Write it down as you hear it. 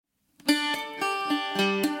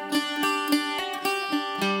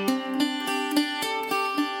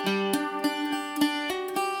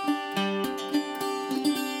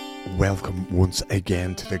welcome once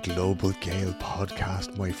again to the Global Gael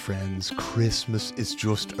podcast, my friends. Christmas is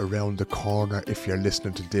just around the corner. If you're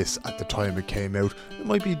listening to this at the time it came out, it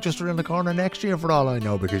might be just around the corner next year for all I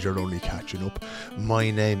know, because you're only catching up. My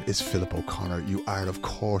name is Philip O'Connor. You are, of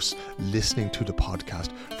course, listening to the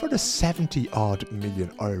podcast for the 70-odd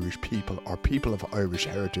million Irish people, or people of Irish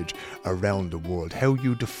heritage around the world. How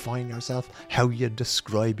you define yourself, how you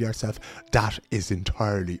describe yourself, that is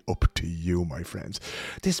entirely up to you, my friends.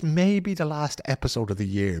 This may be the last episode of the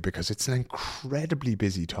year because it's an incredibly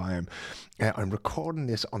busy time. I'm recording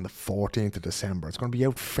this on the 14th of December. It's going to be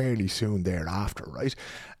out fairly soon thereafter, right?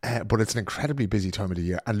 But it's an incredibly busy time of the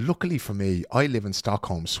year. And luckily for me, I live in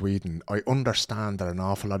Stockholm, Sweden. I understand that an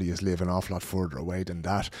awful lot of you live an awful lot further away than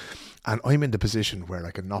that. And I'm in the position where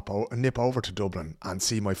I can nip over to Dublin and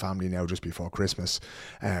see my family now just before Christmas.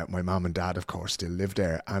 My mum and dad, of course, still live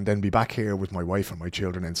there. And then be back here with my wife and my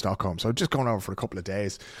children in Stockholm. So I'm just going over for a couple of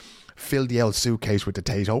days. Fill the old suitcase with the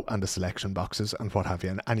potato and the selection boxes and what have you,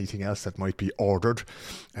 and anything else that might be ordered.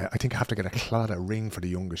 I think I have to get a Claddagh ring for the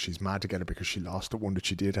youngest. She's mad to get it because she lost the one that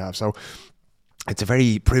she did have. So it's a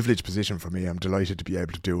very privileged position for me. I'm delighted to be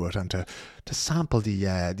able to do it and to sample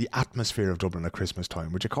the atmosphere of Dublin at Christmas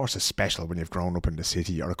time, which of course is special when you've grown up in the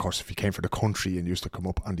city, or of course if you came from the country and used to come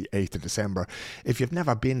up on the 8th of December. If you've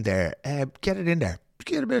never been there, get it in there.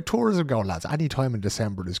 Get a bit of tourism going, lads. Any time in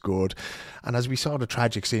December is good. And as we saw the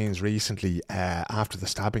tragic scenes recently after the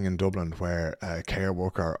stabbing in Dublin, where a care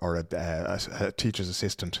worker or a teacher's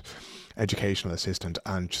assistant, educational assistant,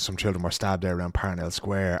 and some children were stabbed there around Parnell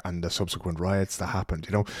Square, and the subsequent riots that happened,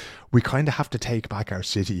 you know, we kind of have to take back our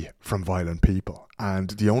city from violent people.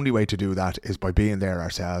 And the only way to do that is by being there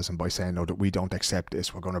ourselves and by saying, no, that we don't accept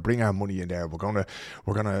this. We're going to bring our money in there. We're going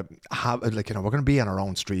to have, like, you know, we're going to be on our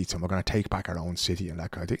own streets and we're going to take back our own city and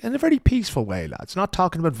that kind of thing in a very peaceful way, lads. Not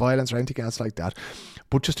talking about violence or anything else like that,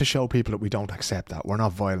 but just to show people that we don't accept that. We're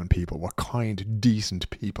not violent people. We're kind, decent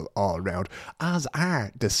people all around, as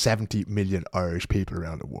are the 70 million Irish people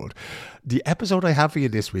around the world. The episode I have for you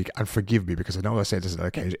this week, and forgive me because I know I said this on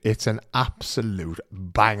occasion, it's an absolute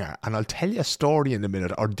banger. And I'll tell you a story in a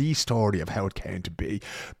minute, or the story of how it came to be.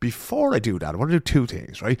 Before I do that, I want to do two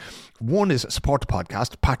things, right? One is support the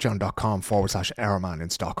podcast, patreon.com/Airman in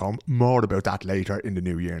Stockholm. More about that later in the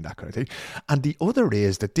new year and that kind of thing. And the other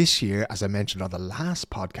is that this year, as I mentioned on the last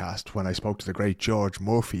podcast when I spoke to the great George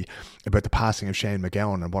Murphy about the passing of Shane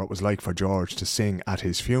MacGowan and what it was like for George to sing at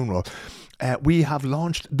his funeral, we have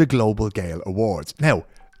launched the Global Gael Awards. Now,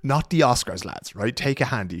 not the Oscars, lads, right? Take a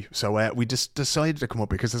handy. So we just decided to come up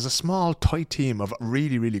because there's a small, tight team of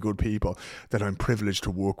really, really good people that I'm privileged to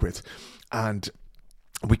work with. And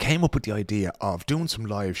we came up with the idea of doing some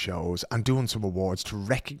live shows and doing some awards to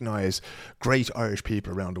recognise great Irish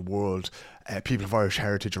people around the world, people of Irish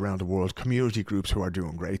heritage around the world, community groups who are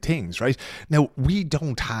doing great things, right? Now, we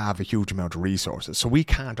don't have a huge amount of resources, so we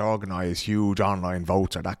can't organise huge online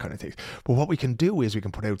votes or that kind of thing. But what we can do is we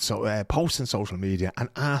can put out posts in social media and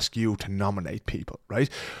ask you to nominate people,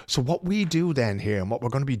 right? So what we do then here, and what we're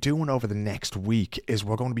going to be doing over the next week, is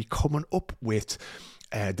we're going to be coming up with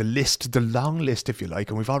the long list, if you like,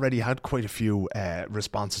 and we've already had quite a few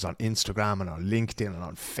responses on Instagram and on LinkedIn and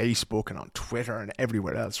on Facebook and on Twitter and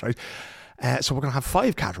everywhere else, right? So we're going to have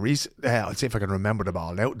 5 categories. I'll see if I can remember them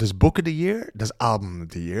all now. There's Book of the Year, there's Album of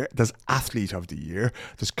the Year, there's Athlete of the Year,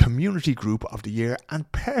 there's Community Group of the Year,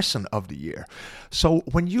 and Person of the Year. So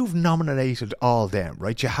when you've nominated all them,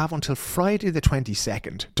 right, you have until Friday the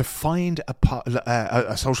 22nd to find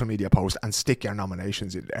a social media post and stick your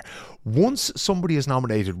nominations in there. Once somebody is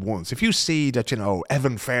nominated once, if you see that, you know,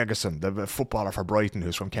 Evan Ferguson, the footballer for Brighton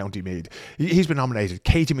who's from County Meath, he's been nominated.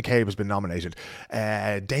 Katie McCabe has been nominated.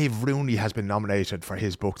 Dave Rooney has been nominated for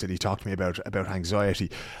his book that he talked to me about anxiety.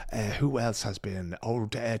 Who else has been?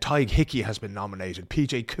 Tyg Hickey has been nominated.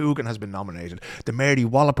 PJ Coogan has been nominated. The Mary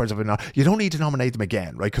Wallopers have been nominated. You don't need to nominate them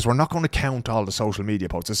again, right? Because we're not going to count all the social media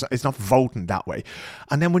posts. It's not voting that way.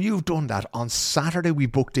 And then when you've done that, on Saturday we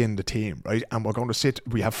booked in the team, right? And we're going to sit,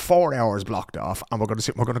 we have 4 hours blocked off, and we're going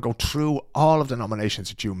to go through all of the nominations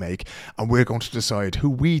that you make, and we're going to decide who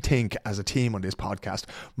we think as a team on this podcast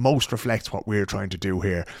most reflects what we're trying to do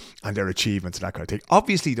here and their achievements and that kind of thing.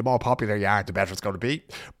 Obviously, the more popular you are, the better it's going to be.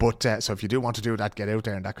 But so if you do want to do that, get out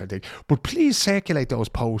there and that kind of thing. But please circulate those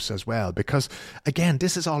posts as well, because again,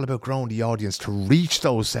 this is all about growing the audience to reach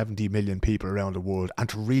those 70 million people around the world and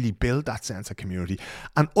to really build that sense of community.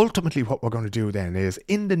 And ultimately, what we're going to do then is,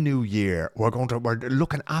 in the new year, we're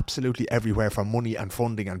looking absolutely everywhere for money and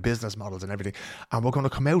funding and business models and everything. And we're going to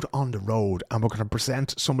come out on the road and we're going to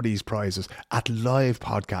present some of these prizes at live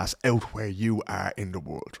podcasts out where you are in the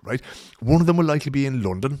world, right? One of them will likely be in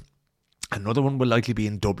London. Another one will likely be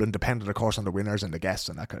in Dublin, depending, of course, on the winners and the guests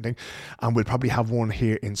and that kind of thing. And we'll probably have one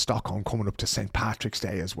here in Stockholm coming up to St. Patrick's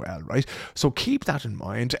Day as well, right? So keep that in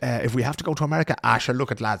mind. If we have to go to America, sure,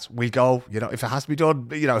 look at lads, we'll go. You know, if it has to be done,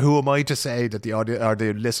 you know, who am I to say that the audio or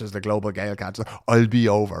the listeners, the Global Gael can't? I'll be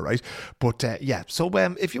over, right? But yeah, so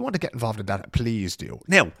if you want to get involved in that, please do.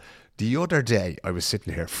 Now, the other day, I was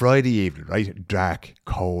sitting here, Friday evening, right? Dark,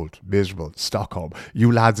 cold, miserable, Stockholm.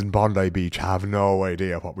 You lads in Bondi Beach have no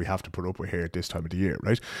idea what we have to put up with here at this time of the year,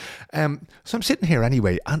 right? So I'm sitting here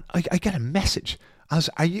anyway, and I get a message.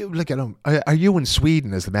 Are you in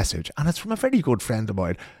Sweden is the message? And it's from a very good friend of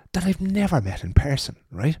mine that I've never met in person,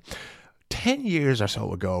 right? 10 years or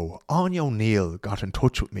so ago, Áine O'Neill got in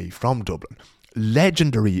touch with me from Dublin.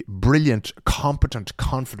 Legendary, brilliant, competent,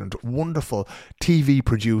 confident, wonderful TV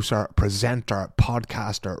producer, presenter,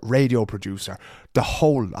 podcaster, radio producer, the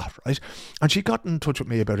whole lot, right? And she got in touch with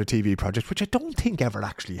me about a TV project, which I don't think ever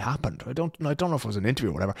actually happened. I don't know if it was an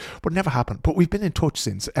interview or whatever, but it never happened. But we've been in touch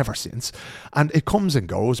ever since. And it comes and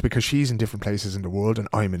goes because she's in different places in the world and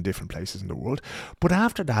I'm in different places in the world. But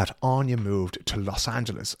after that, Áine moved to Los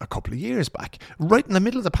Angeles a couple of years back, right in the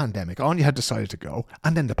middle of the pandemic. Áine had decided to go,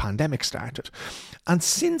 and then the pandemic started. And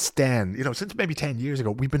since then, you know, since maybe 10 years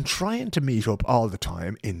ago, we've been trying to meet up all the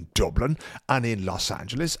time in Dublin and in Los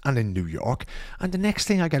Angeles and in New York. And the next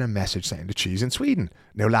thing I get a message saying that she's in Sweden.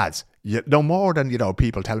 Now, lads, no more than, you know,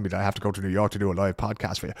 people telling me that I have to go to New York to do a live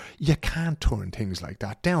podcast for you. You can't turn things like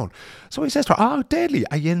that down. So he says to her, "Oh, deadly,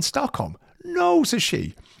 are you in Stockholm?" "No," says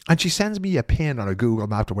she. And she sends me a pin on a Google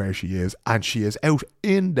map to where she is, and she is out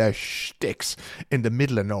in the sticks in the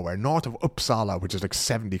middle of nowhere, north of Uppsala, which is like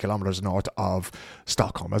 70 kilometres north of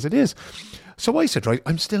Stockholm as it is. So I said, right,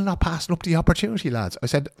 I'm still not passing up the opportunity, lads. I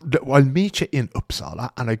said, I'll meet you in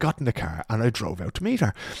Uppsala. And I got in the car and I drove out to meet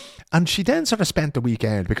her. And she then sort of spent the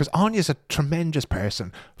weekend, because Áine's a tremendous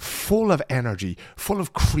person, full of energy, full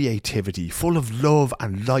of creativity, full of love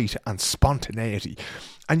and light and spontaneity.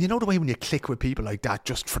 And you know the way when you click with people like that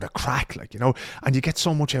just for the crack, like, you know, and you get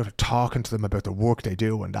so much out of talking to them about the work they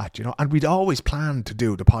do and that, you know. And we'd always planned to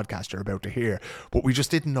do the podcast you're about to hear, but we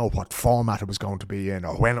just didn't know what format it was going to be in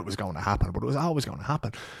or when it was going to happen, but it was always going to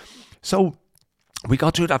happen. So we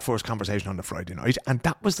got through that first conversation on the Friday night, and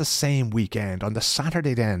that was the same weekend. On the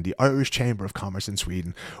Saturday then, the Irish Chamber of Commerce in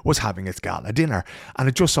Sweden was having its gala dinner, and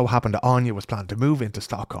it just so happened that Áine was planning to move into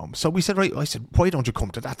Stockholm. So we said, right, I said, why don't you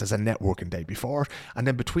come to that? There's a networking day before, and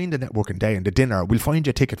then between the networking day and the dinner, we'll find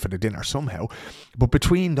you a ticket for the dinner somehow. But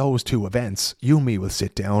between those two events, you and me will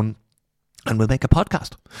sit down and we'll make a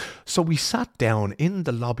podcast. So we sat down in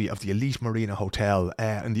the lobby of the Elite Marina Hotel,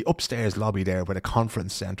 in the upstairs lobby there where the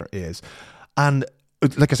conference centre is. And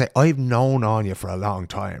like I say, I've known Áine for a long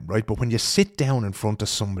time, right? But when you sit down in front of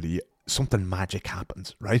somebody, something magic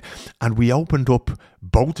happens, right? And we opened up,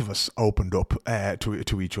 both of us opened up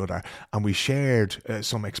to each other, and we shared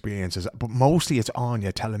some experiences. But mostly it's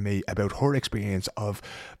Áine telling me about her experience of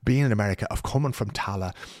being in America, of coming from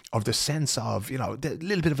Tala, of the sense of, you know, the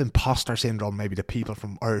little bit of imposter syndrome maybe that people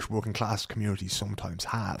from Irish working class communities sometimes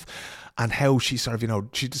have. And how she sort of, you know,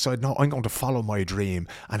 she decided, no, I'm going to follow my dream,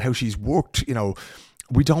 and how she's worked, you know.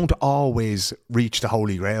 We don't always reach the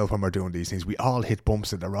holy grail when we're doing these things. We all hit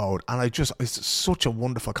bumps in the road. And it's such a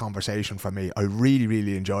wonderful conversation for me. I really,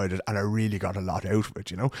 really enjoyed it, and I really got a lot out of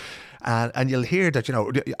it, you know. And you'll hear that, you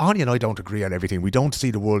know, Áine and I don't agree on everything. We don't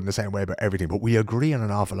see the world in the same way about everything, but we agree on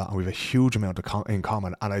an awful lot, and we have a huge amount in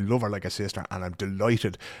common. And I love her like a sister, and I'm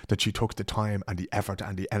delighted that she took the time and the effort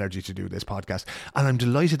and the energy to do this podcast. And I'm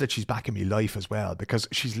delighted that she's back in my life as well, because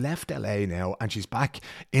she's left LA now and she's back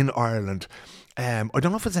in Ireland. I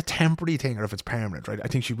don't know if it's a temporary thing or if it's permanent, right? I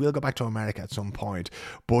think she will go back to America at some point,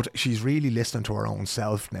 but she's really listening to her own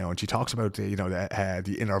self now, and she talks about the, you know,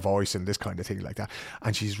 the inner voice and this kind of thing like that,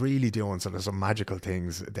 and she's really doing sort of some magical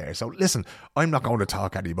things there. So listen, I'm not going to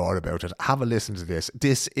talk any more about it. Have a listen to this.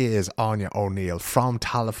 This is Áine O'Neill from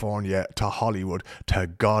Tallaghfornia to Hollywood to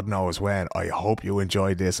God knows when. I hope you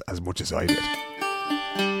enjoyed this as much as I did.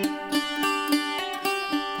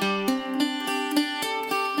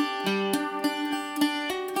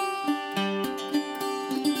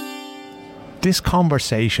 This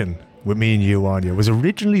conversation with me and you, Áine, was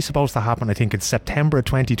originally supposed to happen, I think, in September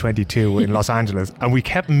 2022 in Los Angeles, and we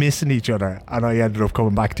kept missing each other, and I ended up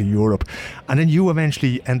coming back to Europe, and then you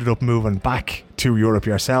eventually ended up moving back to Europe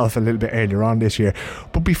yourself a little bit earlier on this year.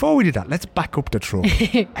 But before we did that, let's back up the truck.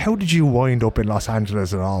 How did you wind up in Los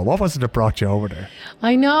Angeles at all? What was it that brought you over there?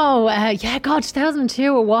 I know,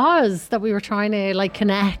 2002 it was that we were trying to like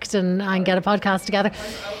connect and get a podcast together.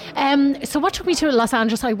 So what took me to Los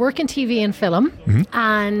Angeles? I work in TV and film,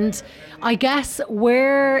 and I guess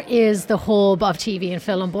where is the hub of TV and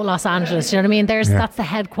film but Los Angeles? Do you know what I mean? That's the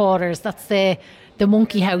headquarters. That's the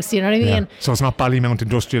monkey house, you know what I mean? Yeah. So it's not Ballymount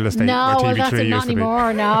Industrial Estate. No, where TV3 that's it, not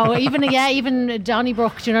anymore. No, even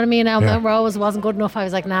Donnybrook. Do you know what I mean? Melrose wasn't good enough. I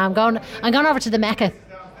was like, nah, I'm going over to the Mecca,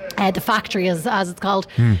 the factory as it's called.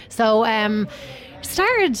 So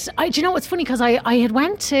started. Do you know what's funny? Because I had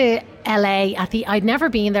went to LA I'd never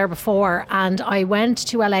been there before, and I went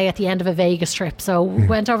to LA at the end of a Vegas trip. So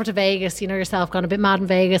went over to Vegas. You know yourself, gone a bit mad in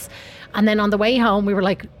Vegas, and then on the way home we were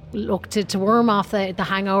like, look, to worm off the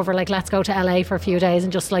hangover, like let's go to LA for a few days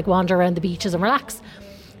and just like wander around the beaches and relax.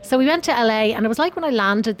 So we went to LA, and it was like when I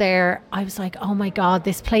landed there, I was like, oh my God,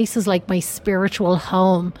 this place is like my spiritual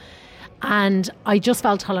home. And I just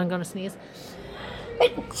felt, hold on, I'm going to sneeze.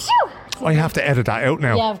 I have to edit that out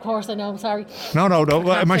now. Yeah, of course, I know, I'm sorry. No.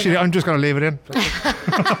 Well, I'm just going to leave it in.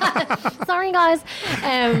 Sorry, guys.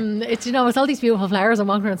 It's all these beautiful flowers. I'm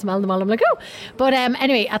walking around smelling them all. I'm like, oh. But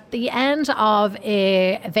anyway, at the end of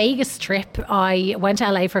a Vegas trip, I went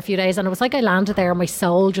to LA for a few days, and it was like I landed there and my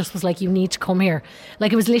soul just was like, you need to come here.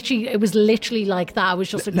 Like it was literally like that. It was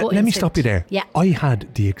just a gut Let me stop you there. Yeah. I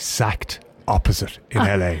had the exact opposite in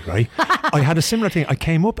LA, right? I had a similar thing. I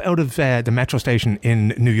came up out of the metro station in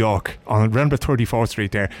New York on around 34th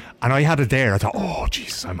Street there, and I had it there. I thought, oh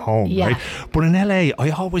Jesus, I'm home, right? But in LA, I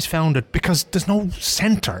always found it, because there's no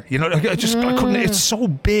centre, you know, I couldn't, it's so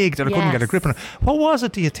big that I couldn't get a grip on it. What was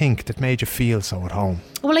it, do you think, that made you feel so at home?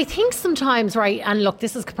 Well, I think sometimes, right, and look,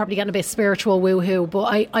 this is probably getting a bit spiritual woohoo,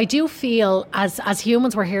 but I do feel as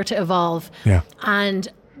humans we're here to evolve. Yeah. And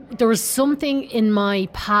there was something in my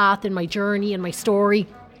path, in my journey, in my story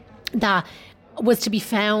that was to be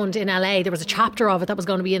found in LA. There was a chapter of it that was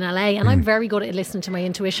going to be in LA, and I'm very good at listening to my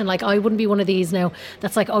intuition. Like, I wouldn't be one of these now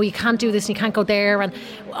that's like, oh, you can't do this and you can't go there, and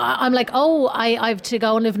I'm like, oh, I have to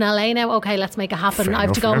go and live in LA now, okay, let's make it happen. I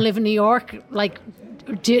have to go and live in New York, like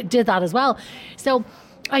did that as well. So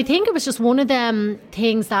I think it was just one of them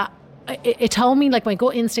things that it told me, like my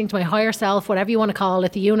gut instinct, my higher self, whatever you want to call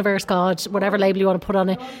it, the universe, God, whatever label you want to put on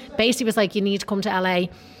it, basically was like, you need to come to LA.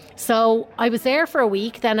 So I was there for a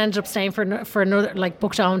week, then ended up staying for another, like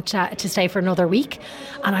booked on to stay for another week.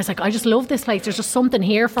 And I was like, I just love this place. There's just something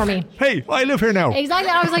here for me. Hey, I live here now. Exactly.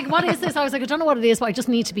 I was like, what is this? I was like, I don't know what it is, but I just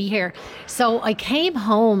need to be here. So I came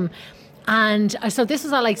home, and so this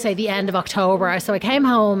was at, like, say, the end of October. So I came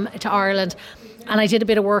home to Ireland, and I did a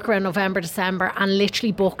bit of work around November, December, and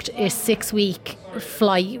literally booked a 6-week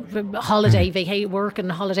flight, holiday, vacation, work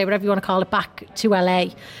and holiday, whatever you want to call it, back to LA.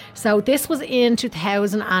 So this was in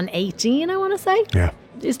 2018, I want to say. Yeah.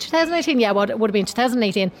 Is 2018? Yeah, well, it would have been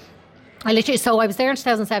 2018. I was there in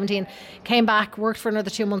 2017, came back, worked for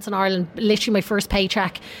another 2 months in Ireland. Literally my first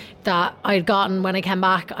paycheck that I'd gotten when I came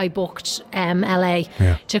back, I booked LA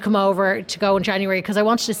to come over, to go in January, because I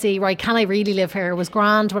wanted to see, right, can I really live here? It was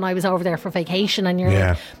grand when I was over there for vacation, and you're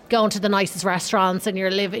like going to the nicest restaurants, and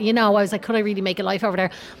you're living, you know, I was like, could I really make a life over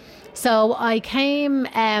there? So I came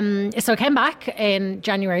back in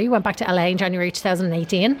January, went back to LA in January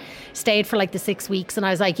 2018, stayed for like the 6 weeks, and I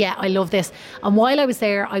was like, yeah, I love this. And while I was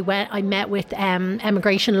there, I met with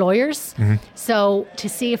immigration lawyers, so to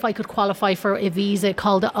see if I could qualify for a visa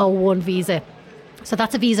called the O1 visa. So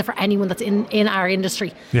that's a visa for anyone that's in our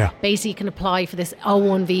industry. Yeah. Basically, you can apply for this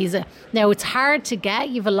O1 visa. Now, it's hard to get.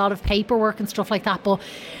 You have a lot of paperwork and stuff like that, but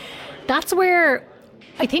that's where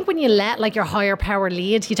I think when you let, like, your higher power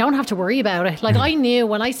lead, you don't have to worry about it. Like, I knew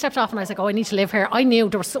when I stepped off and I was like, oh, I need to live here, I knew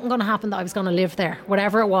there was something going to happen, that I was going to live there.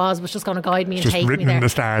 Whatever it was just going to guide me and take me there. Just written in the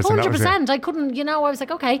stars. 100%. I couldn't, you know, I was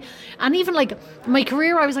like, okay. And even like my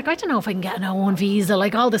career, I was like, I don't know if I can get an O1 visa.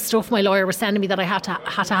 Like, all the stuff my lawyer was sending me that I had to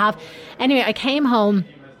have. Anyway, I came home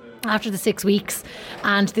after the 6 weeks,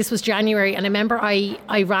 and this was January, and I remember I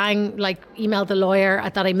rang, like, emailed the lawyer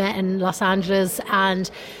that I met in Los Angeles,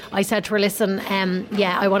 and I said to her, listen,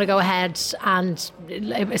 I want to go ahead and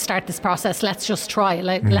start this process. Let's just try,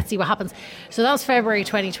 let's see what happens. So that was February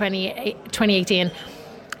 2018.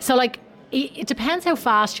 So, like, it depends how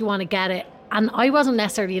fast you want to get it. And I wasn't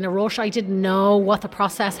necessarily in a rush. I didn't know what the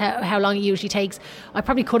process, how long it usually takes. I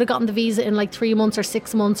probably could have gotten the visa in like 3 months or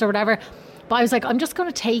 6 months or whatever. But I was like, I'm just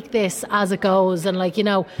going to take this as it goes. And, like, you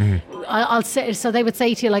know, I'll say, so they would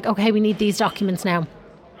say to you, like, okay, we need these documents now.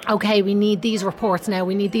 Okay, we need these reports now.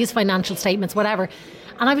 We need these financial statements, whatever.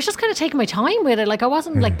 And I was just kind of taking my time with it. Like, I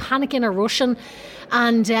wasn't like panicking or rushing.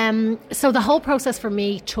 And so the whole process for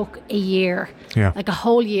me took a year, like a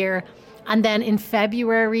whole year. And then in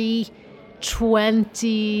February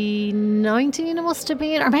 2019 it must have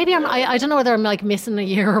been, or maybe I don't know whether I'm like missing a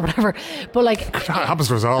year or whatever, but like that happens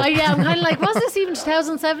to us all. Yeah, I'm kind of like, was this even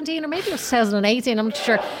 2017 or maybe it was 2018? I'm not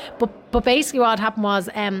sure, but basically what happened was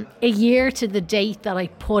a year to the date that I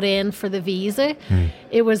put in for the visa,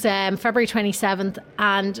 it was February 27th,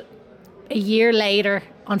 and a year later,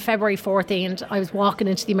 on February 14th, I was walking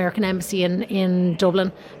into the American Embassy in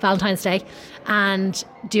Dublin, Valentine's Day, and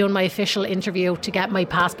doing my official interview to get my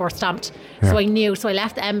passport stamped. Yeah. So I knew. So I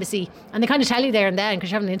left the embassy, and they kind of tell you there and then,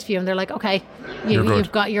 because you have an interview, and they're like, okay,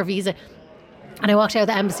 you've got your visa. And I walked out of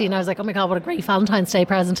the embassy and I was like, oh my God, what a great Valentine's Day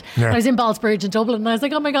present. Yeah. And I was in Ballsbridge in Dublin, and I was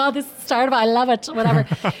like, oh my God, this is the start of it. I love it, whatever.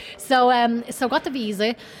 So got the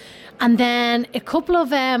visa, and then a couple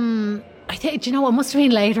of... I think, you know, it must have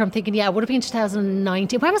been later. I'm thinking, yeah, it would have been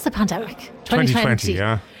 2019. When was the pandemic? 2020,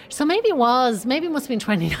 yeah. So maybe it must have been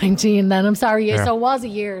 2019 then. I'm sorry. Yeah. So it was a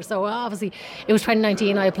year. So obviously it was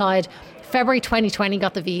 2019. I applied. February 2020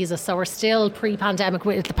 got the visa. So we're still pre-pandemic.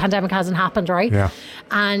 The pandemic hasn't happened, right? Yeah.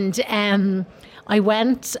 And I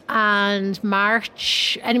went, and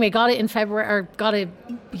March, anyway, got it in February, or got it,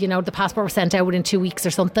 you know, the passport was sent out within 2 weeks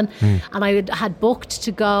or something. And I had booked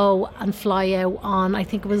to go and fly out on, I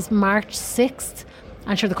think it was March 6th.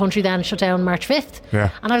 And sure, the country then shut down March 5th. Yeah.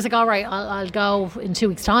 And I was like, all right, I'll go in 2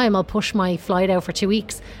 weeks' time. I'll push my flight out for 2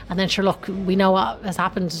 weeks. And then sure, look, we know what has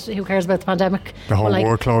happened. Who cares about the pandemic? The whole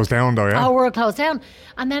world closed down though, yeah? The whole world closed down.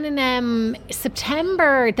 And then in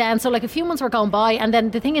September then, so like a few months were going by. And then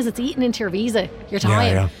the thing is, it's eating into your visa, your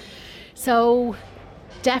time. Yeah. So...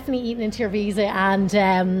 definitely eating into your visa, and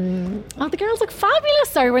the girls look fabulous.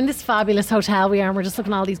 Sorry, we're in this fabulous hotel we are, and we're just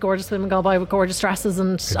looking at all these gorgeous women go by with gorgeous dresses,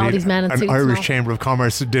 and all these men in suits. An Irish Chamber of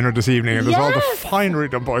Commerce dinner this evening, and there's all the finery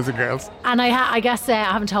done, boys and girls. And I guess I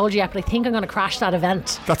haven't told you yet, but I think I'm going to crash that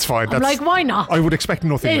event. That's fine. I'm like, why not? I would expect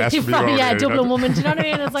nothing less from you. Yeah, Dublin woman, do you know what I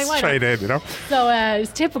mean? It's like, why straight not? In, you know. So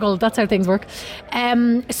it's typical. That's how things work.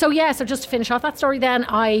 So just to finish off that story, then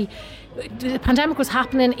the pandemic was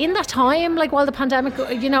happening in that time, like while the pandemic,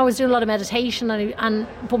 you know, I was doing a lot of meditation,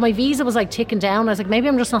 but my visa was like ticking down. I was like, maybe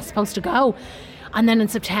I'm just not supposed to go. And then in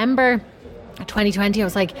September 2020, I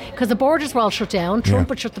was like, because the borders were all shut down. Trump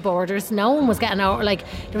had shut the borders. No one was getting out. Like,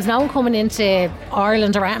 there was no one coming into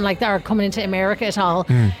Ireland or anything like that, or coming into America at all.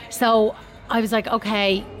 So I was like,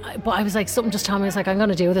 okay, but I was like, something just told me, I was like, I'm going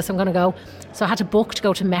to do this, I'm going to go. So I had to book to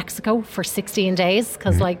go to Mexico for 16 days,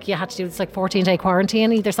 because like you had to do this like 14-day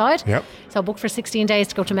quarantine either side. Yep. So I booked for 16 days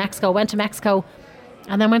to go to Mexico, went to Mexico,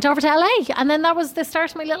 and then went over to LA. And then that was the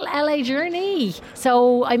start of my little LA journey.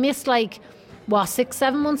 So I missed 6-7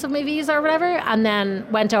 months of my visa or whatever, and then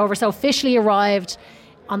went over. So officially arrived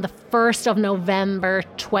on the 1st of November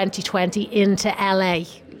 2020 into LA.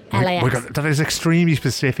 LAX. That is extremely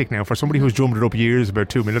specific now for somebody who's jumped it up years, about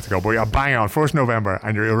 2 minutes ago. But you're bang on 1st November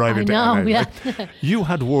and you're arriving to LA. Yeah. Right? You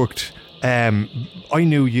had worked. I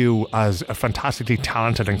knew you as a fantastically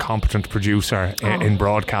talented and competent producer in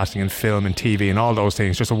broadcasting and film and TV and all those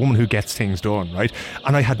things. Just a woman who gets things done, right?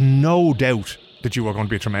 And I had no doubt that you were going to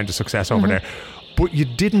be a tremendous success over there. But you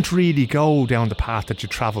didn't really go down the path that you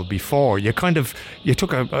travelled before. You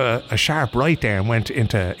took a sharp right there and went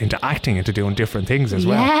into acting, into doing different things as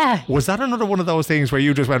well. Yeah. Was that another one of those things where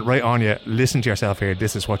you just went right on, you listen to yourself here,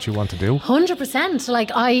 this is what you want to do? 100%.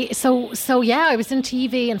 Like I was in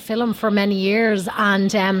TV and film for many years,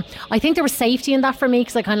 and I think there was safety in that for me,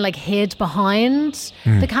 because I kind of like hid behind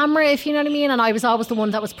the camera, if you know what I mean. And I was always the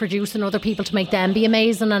one that was producing other people to make them be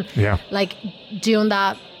amazing, and like doing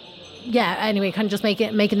that. Yeah, anyway, kind of just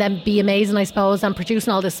making them be amazing, I suppose, and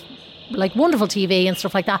producing all this like wonderful TV and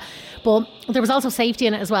stuff like that. But there was also safety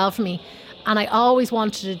in it as well for me, and I always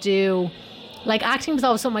wanted to do, like, acting was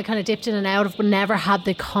always something I kind of dipped in and out of, but never had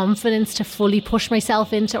the confidence to fully push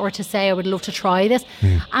myself into, or to say I would love to try this.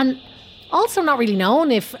 And also not really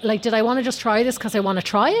knowing if, like, did I want to just try this because I want to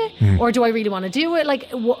try it, or do I really want to do it? Like,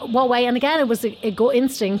 what way? And again, it was a gut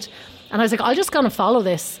instinct. And I was like, I'm just going to follow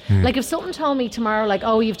this. Like, if something told me tomorrow, like,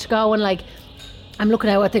 oh, you have to go and, like, I'm looking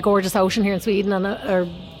out at the gorgeous ocean here in Sweden,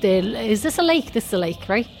 and is this a lake? This is a lake,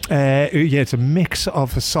 right? Yeah, it's a mix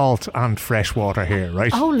of salt and fresh water here,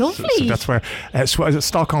 right? Oh, lovely. So that's where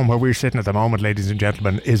Stockholm, where we're sitting at the moment, ladies and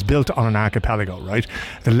gentlemen, is built on an archipelago, right?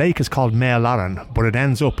 The lake is called Mälaren, but it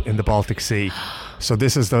ends up in the Baltic Sea. So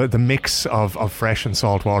this is the mix of fresh and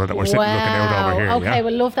salt water that we're sitting looking out over here. Okay,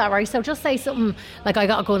 well, love that, right? So just say something like, I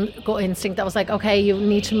got a gut instinct that was like, okay, you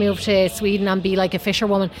need to move to Sweden and be like a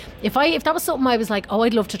fisherwoman. If that was something I was like, oh,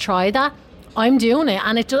 I'd love to try that, I'm doing it,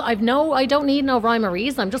 and I don't need no rhyme or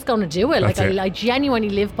reason. I'm just going to do it. I genuinely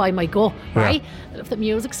live by my gut, right? I love the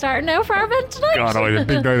music starting now for our event tonight. God, I had a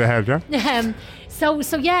big night ahead, yeah. So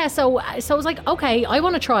I was like, okay, I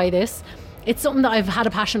want to try this. it's something that I've had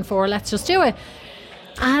a passion for. Let's just do it.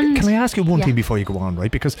 And can I ask you one thing before you go on,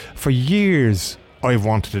 right? Because for years I've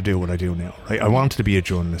wanted to do what I do now, right? I wanted to be a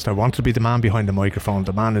journalist. I wanted to be the man behind the microphone,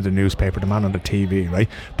 the man in the newspaper, the man on the TV, right?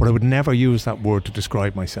 But I would never use that word to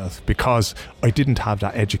describe myself because I didn't have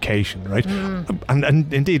that education, right?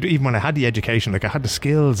 And indeed, even when I had the education, like I had the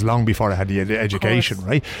skills long before I had the education,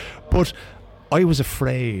 right? But I was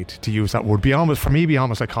afraid to use that word. Be almost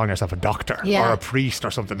like calling yourself a doctor or a priest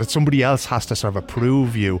or something, that somebody else has to sort of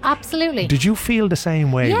approve you. Absolutely. Did you feel the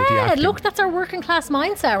same way with the acting? Look, that's our working class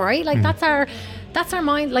mindset, right? Like that's our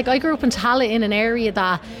mind. Like I grew up in Tallaght in an area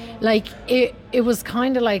that like it was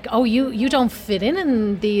kind of like, oh, you don't fit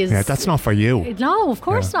in these. Yeah, that's not for you. No, of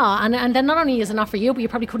course not. And then not only is it not for you, but you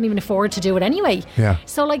probably couldn't even afford to do it anyway. Yeah.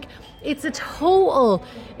 So like it's a total,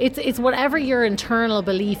 it's whatever your internal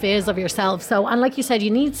belief is of yourself. So, and like you said, you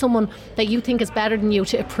need someone that you think is better than you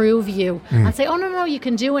to approve you and say, oh no, you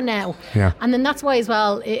can do it now. Yeah. And then that's why as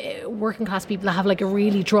well, working class people that have like a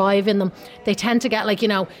really drive in them, they tend to get like,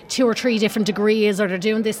 2 or 3 different degrees, or they're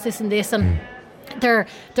doing this and this, and they're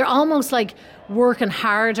almost like working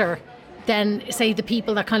harder than say the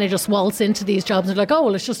people that kind of just waltz into these jobs and are like, oh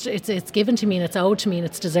well, it's given to me and it's owed to me and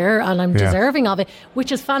I'm deserving of it,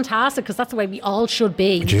 which is fantastic because that's the way we all should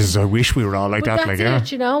be. Jesus, I wish we were all like that. That's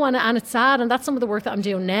it, and it's sad, and that's some of the work that I'm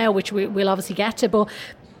doing now, which we'll obviously get to. But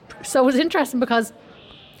so it's interesting because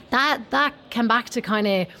that came back to kind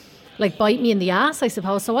of like bite me in the ass, I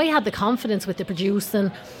suppose. So I had the confidence with the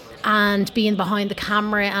producing and being behind the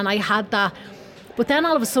camera, and I had that. But then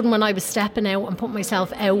all of a sudden, when I was stepping out and putting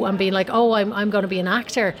myself out and being like, oh, I'm going to be an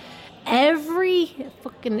actor, every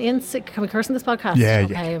fucking can we curse in this podcast? Yeah.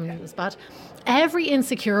 It was bad. Every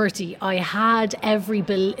insecurity I had, every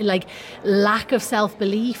lack of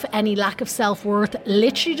self-belief, any lack of self-worth,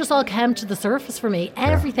 literally just all came to the surface for me.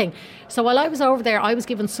 Everything. So while I was over there, I was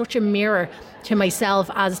given such a mirror to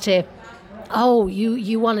myself as to, oh,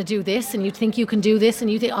 you want to do this, and you think you can do this,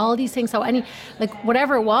 and you think all these things. So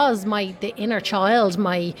whatever it was, the inner child,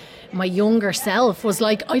 my younger self was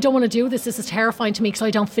like, I don't want to do this. This is terrifying to me because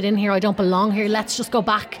I don't fit in here. I don't belong here. Let's just go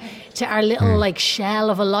back to our little shell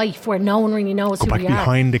of a life where no one really knows who we are. Go back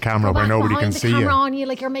behind the camera where nobody can see you. Behind the camera on you,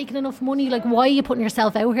 like you're making enough money. Like why are you putting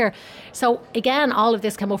yourself out here? So again, all of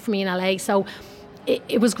this came up for me in LA. So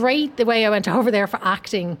it was great the way I went over there for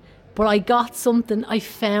acting. But I got something. I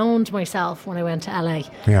found myself when I went to LA.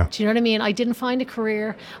 Yeah. Do you know what I mean? I didn't find a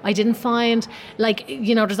career. I didn't find,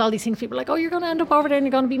 there's all these things people are like, oh, you're going to end up over there and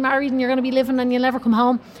you're going to be married and you're going to be living and you'll never come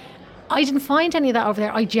home. I didn't find any of that over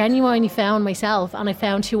there. I genuinely found myself, and I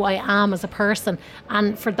found who I am as a person.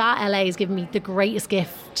 And for that, LA has given me the greatest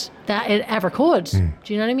gift that it ever could.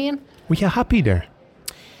 Do you know what I mean? Were you happy there?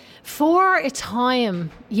 For a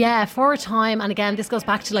time. And again, this goes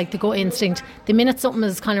back to like the gut instinct. The minute something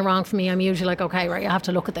is kind of wrong for me, I'm usually like, okay, right, I have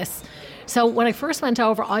to look at this. So when I first went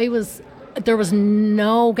over, there was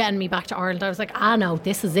no getting me back to Ireland. I was like, no,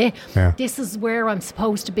 this is it. Yeah. This is where I'm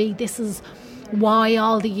supposed to be. This is why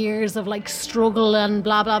all the years of like struggle and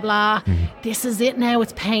blah, blah, blah. This is it now.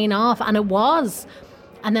 It's paying off. And it was.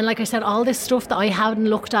 And then, like I said, all this stuff that I hadn't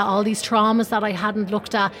looked at, all these traumas that I hadn't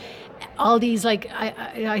looked at, all these, like,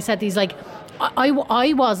 I said, these, like,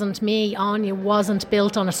 I wasn't me, Áine wasn't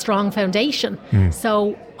built on a strong foundation.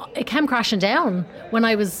 So it came crashing down when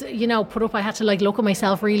I was, put up. I had to, like, look at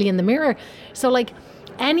myself really in the mirror. So, like,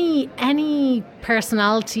 any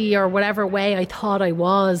personality or whatever way I thought I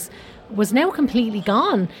was now completely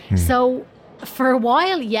gone. So for a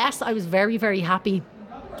while, yes, I was very, very happy.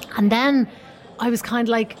 And then I was kind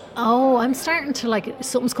of like, oh, I'm starting to, like,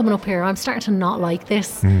 something's coming up here. I'm starting to not like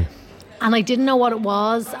this. And I didn't know what it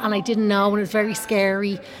was, and I didn't know, and it was very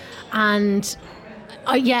scary. And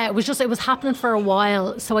it was happening for a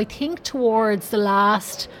while. So I think towards the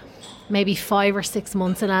last maybe 5 or 6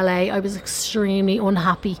 months in LA, I was extremely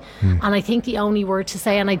unhappy. And I think the only word to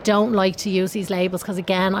say, and I don't like to use these labels because,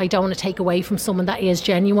 again, I don't want to take away from someone that is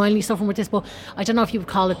genuinely suffering with this, but I don't know if you would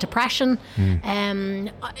call it depression.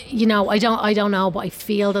 I don't know, but I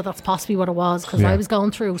feel that that's possibly what it was, because I was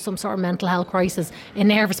going through some sort of mental health crisis, a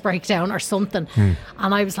nervous breakdown or something.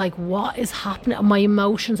 And I was like, what is happening? My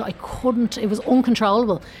emotions, it was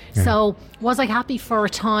uncontrollable. So was I happy for a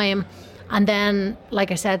time? And then, like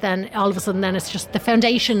I said, then all of a sudden, then it's just the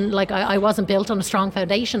foundation. Like I wasn't built on a strong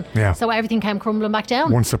foundation. Yeah. So everything came crumbling back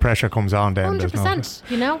down. Once the pressure comes on, then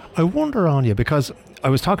 100%. I wonder, Áine, because I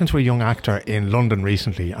was talking to a young actor in London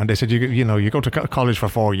recently, and they said, you go to college for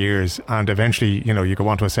 4 years, and eventually, you go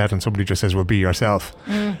onto a set, and somebody just says, "Well, be yourself."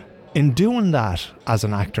 In doing that as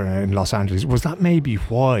an actor in Los Angeles, was that maybe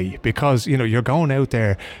why? Because, you know, you're going out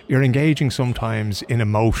there, you're engaging sometimes in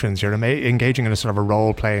emotions, you're engaging in a sort of a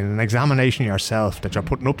role playing, an examination of yourself that you're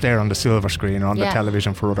putting up there on the silver screen or on the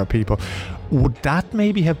television for other people. Would that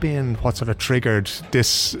maybe have been what sort of triggered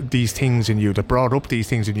these things in you, that brought up these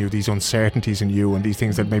things in you, these uncertainties in you and these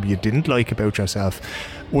things that maybe you didn't like about yourself?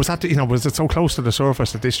 Was that, you know, was it so close to the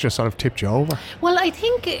surface that this just sort of tipped you over? Well, I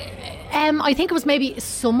think it was maybe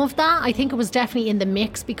some of that. I think it was definitely in the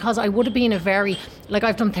mix, because I would have been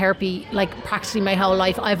I've done therapy like practically my whole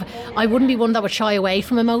life. I wouldn't be one that would shy away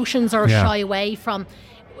from emotions or shy away from,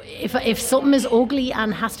 if something is ugly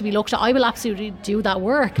and has to be looked at, I will absolutely do that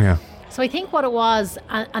work. Yeah. So I think what it was,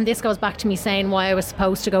 and this goes back to me saying why I was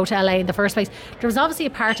supposed to go to LA in the first place, there was obviously a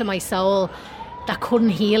part of my soul that couldn't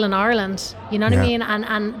heal in Ireland, you know what I mean?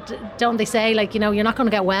 And don't they say, like, you know, you're not going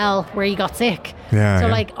to get well where you got sick.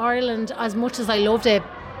 Like Ireland, as much as I loved it,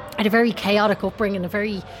 I had a very chaotic upbringing, a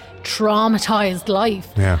very traumatised life.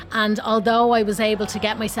 Yeah. And although I was able to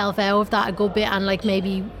get myself out of that a good bit and like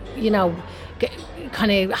maybe, you know,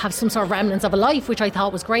 kind of have some sort of remnants of a life, which I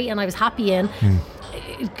thought was great and I was happy in,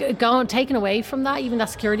 taken away from that, even that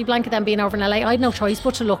security blanket, then being over in LA, I had no choice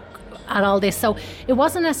but to look at all this. So it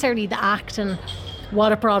wasn't necessarily the act and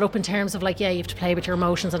what it brought up in terms of like, you have to play with your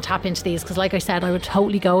emotions and tap into these, because like I said, I would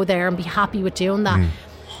totally go there and be happy with doing that.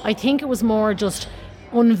 I think it was more just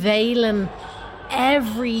unveiling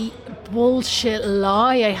every bullshit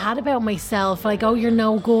lie I had about myself, like, oh, you're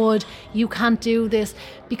no good, you can't do this,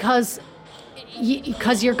 because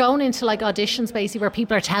you're going into like auditions basically where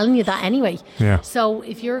people are telling you that anyway. So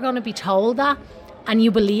if you're going to be told that and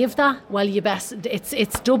you believe that, well,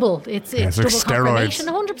 it's double. It's double like confirmation,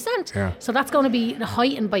 100%. Yeah. So that's going to be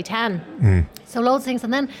heightened by 10. So loads of things.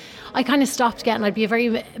 And then I kind of stopped getting, I'd be a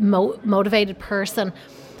very motivated person.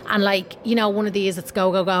 And like, you know, one of these, it's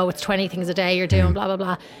go, it's 20 things a day you're doing, blah, blah,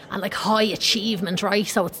 blah. And like high achievement, right?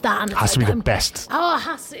 So it's that. And it has to be the best. Oh, it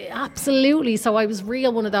has to, absolutely. So I was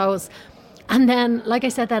real one of those. And then, like I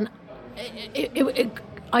said, then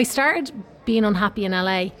I started being unhappy in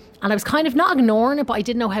LA. And I was kind of not ignoring it, but I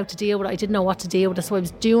didn't know how to deal with it. I didn't know what to deal with it. So I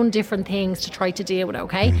was doing different things to try to deal with it,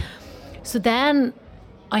 okay? So then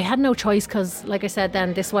I had no choice, because, like I said,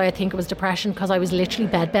 then this way I think it was depression, because I was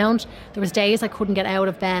literally bedbound. There was days I couldn't get out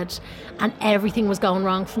of bed and everything was going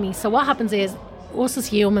wrong for me. So what happens is, us as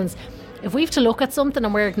humans, if we have to look at something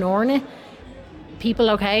and we're ignoring it,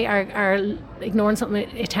 people, okay, are ignoring something,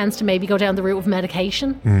 it tends to maybe go down the route of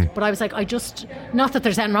medication. But I was like, not that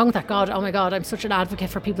there's anything wrong with that. God, oh my God, I'm such an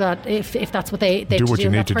advocate for people that if that's what they do what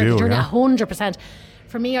you need to do, 100%.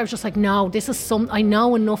 For me, I was just like, no, this is I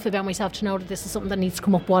know enough about myself to know that this is something that needs to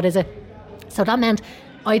come up. What is it? So that meant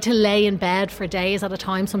I had to lay in bed for days at a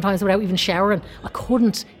time, sometimes without even showering. I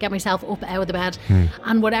couldn't get myself up out of the bed.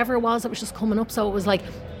 And whatever it was just coming up. So it was like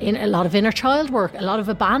in a lot of inner child work, a lot of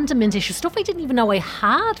abandonment issues, stuff I didn't even know I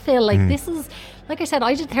had, Phil. Like this is, like I said,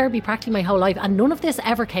 I did therapy practically my whole life and none of this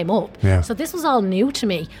ever came up. So this was all new to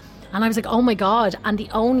me. And I was like, oh my God. And the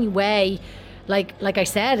only way, like I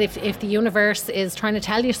said, if the universe is trying to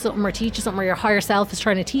tell you something or teach you something, or your higher self is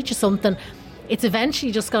trying to teach you something, it's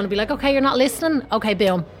eventually just going to be like, okay, you're not listening. Okay,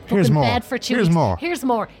 boom. Here's more. Bed for 2 weeks.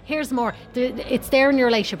 Here's more. It's there in your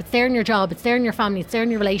relationship. It's there in your job. It's there in your family. It's there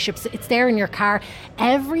in your relationships. It's there in your car.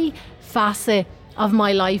 Every facet of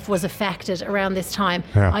my life was affected around this time.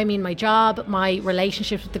 I mean, my job, my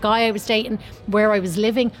relationships with the guy I was dating, where I was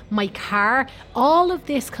living, my car, all of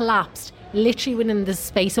this collapsed literally within the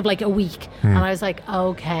space of like a week. And I was like,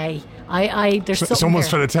 okay, there's something someone's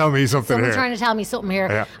here. trying to tell me something Someone's here. trying to tell me something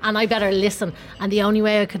here, and I better listen. And the only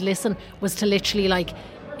way I could listen was to literally like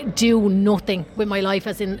do nothing with my life,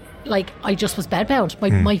 as in like I just was bedbound.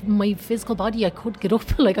 My physical body, I couldn't get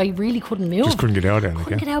up. Like I really couldn't move. Just couldn't get out there.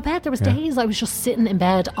 Couldn't get out of bed. There was days I was just sitting in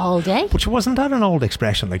bed all day. But wasn't that an old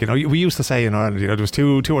expression? Like, you know, we used to say in Ireland, you know, there was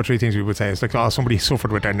two or three things we would say. It's like, oh, somebody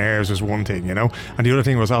suffered with their nerves was one thing, you know, and the other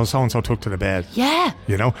thing was, oh, so and so took to the bed. Yeah.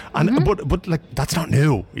 You know, and but like that's not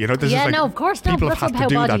new. You know, this is like, no, of course not. People have to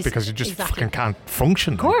do that because you just fucking can't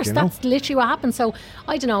function. Of course, like, you know? That's literally what happened. So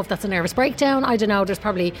I don't know if that's a nervous breakdown. I don't know. There's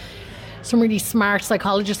probably some really smart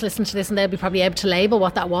psychologists listen to this and they'll be probably able to label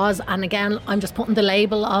what that was. And again, I'm just putting the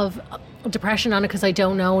label of depression on it because I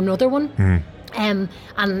don't know another one. And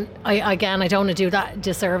I don't want to do that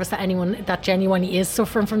disservice to anyone that genuinely is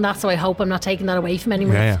suffering from that. So I hope I'm not taking that away from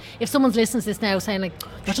anyone. If someone's listening to this now saying like,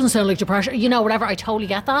 that doesn't sound like depression, you know, whatever, I totally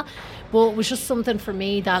get that. But it was just something for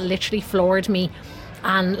me that literally floored me.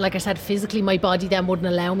 And like I said, physically my body then wouldn't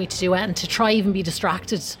allow me to do it, and to try even be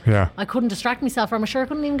distracted. Yeah. I couldn't distract myself, or I'm sure I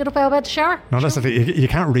couldn't even get up out of bed to shower. No, that's the thing. You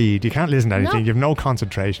can't read, you can't listen to anything, No. you have no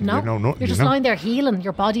concentration, you have no nothing. You're just lying there healing.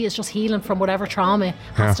 Your body is just healing from whatever trauma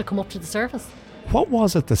has to come up to the surface. What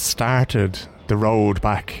was it that started the road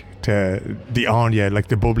back to the Áine, like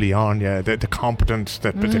the bubbly Áine, the competent,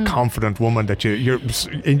 the confident woman that you're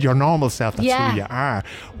in your normal self, that's who you are?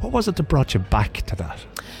 What was it that brought you back to that?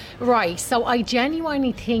 Right, so I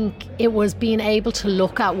genuinely think it was being able to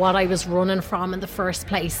look at what I was running from in the first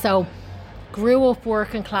place. So grew up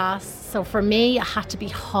working class, so for me it had to be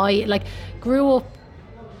high, like grew up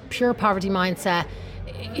pure poverty mindset.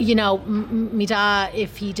 You know, my dad,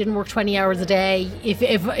 if he didn't work 20 hours a day,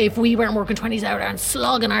 if we weren't working 20 hours and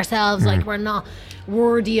slugging ourselves like we're not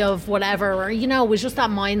worthy of whatever, or you know, it was just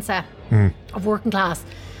that mindset of working class.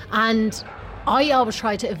 And I always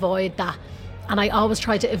tried to avoid that. And I always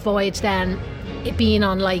tried to avoid then it being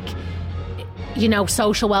on like, you know,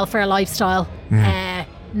 social welfare lifestyle,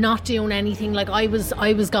 not doing anything. Like I was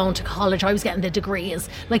going to college, I was getting the degrees.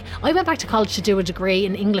 Like I went back to college to do a degree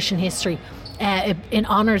in English and history, an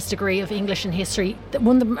honours degree of English and history,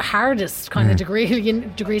 one of the hardest kind of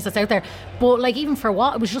degrees that's out there. But like even for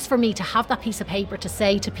what? It was just for me to have that piece of paper to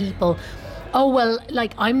say to people, oh well,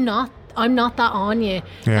 like I'm not that Áine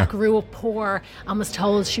that grew up poor and was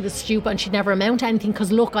told she was stupid and she'd never amount to anything,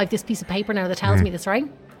 because look, I have this piece of paper now that tells me this, right?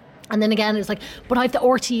 And then again, it's like, but I have the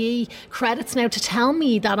RTE credits now to tell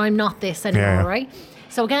me that I'm not this anymore, right?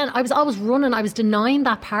 So again, I was always running, I was denying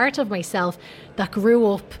that part of myself that grew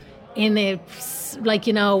up in a, like,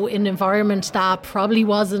 you know, in an environment that probably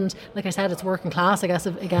wasn't, like I said, it's working class, I guess,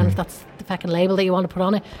 if that's the fucking label that you want to put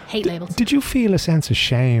on it. Hate labels. Did you feel a sense of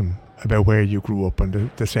shame about where you grew up and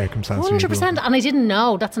the circumstances? 100%, and I didn't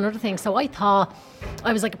know. That's another thing. So I thought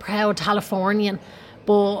I was like a proud Tallaghfornian,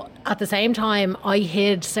 but at the same time, I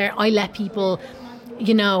let people,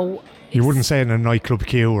 you know. You wouldn't say it in a nightclub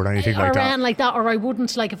queue or anything like that. Around like that, or I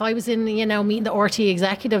wouldn't, like if I was in, you know, meeting the RT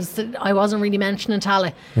executives, I wasn't really mentioning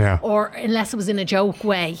Talla. Yeah. Or unless it was in a joke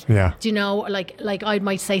way. Yeah. Do you know, like I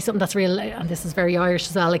might say something that's real, and this is very Irish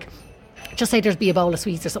as well, like, just say there'd be a bowl of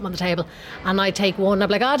sweets or something on the table, and I'd take one, I'd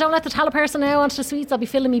be like, oh, don't let the Talla person now onto the sweets, I'll be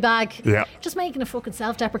filling me bag. Yeah. Just making a fucking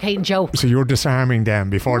self-deprecating joke. So you're disarming them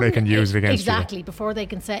before they can use it against you. Exactly, before they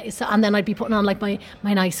can say so, and then I'd be putting on like my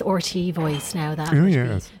nice RT voice now, that would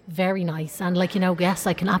be very nice, and like, you know, yes,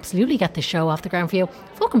 I can absolutely get this show off the ground for you.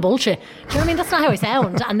 Fucking bullshit. Do you know what I mean? That's not how I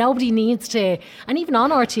sound, and nobody needs to. And even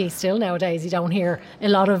on RT still nowadays, you don't hear a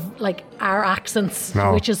lot of like our accents,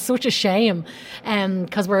 which is such a shame,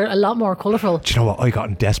 because we're a lot more colourful. Do you know what? I got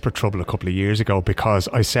in desperate trouble a couple of years ago because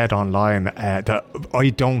I said online that I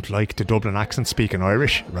don't like the Dublin accent speaking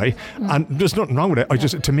Irish, right? And there's nothing wrong with it. I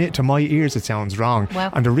just, to my ears, it sounds wrong.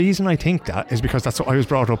 Wow. And the reason I think that is because I was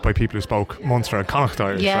brought up by people who spoke Munster and Connacht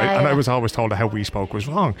Irish, right? And I was always told that how we spoke was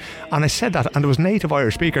wrong. And I said that, and there was native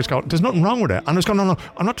Irish speakers going, there's nothing wrong with it. And I was going, no,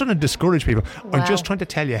 I'm not trying to discourage people. I'm just trying to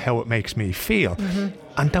tell you how it makes me feel.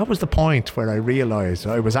 And that was the point where I realised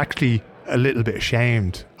I was actually a little bit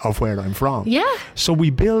ashamed of where I'm from. Yeah. So we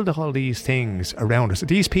build all these things around us.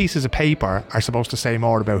 These pieces of paper are supposed to say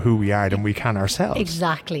more about who we are than we can ourselves.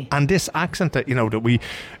 Exactly. And this accent that, you know, that we're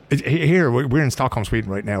in Stockholm, Sweden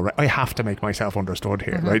right now, right? I have to make myself understood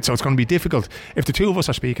here, right? So it's going to be difficult if the two of us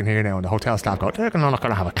are speaking here now and the hotel staff go, they're not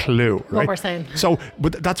going to have a clue, right? What we're saying. So,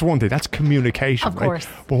 but that's one thing, that's communication, of course.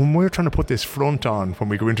 But when we're trying to put this front on when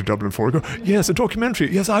we go into Dublin 4, we go, yes, a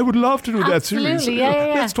documentary, yes, I would love to do that series.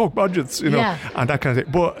 Let's talk budgets, you know, and that kind of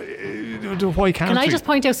thing. But why can't we? Can I just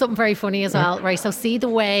point out something very funny as well, right? So see the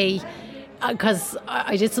way, because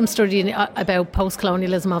I did some studying about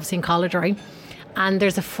post-colonialism obviously in college, right? And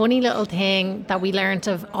there's a funny little thing that we learnt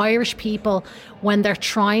of Irish people when they're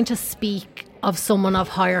trying to speak of someone of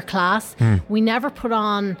higher class. We never put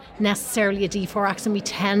on necessarily a D4 accent. We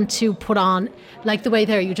tend to put on, like the way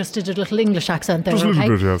there, you just did a little English accent there, okay?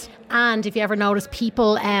 Bit, yes. And if you ever notice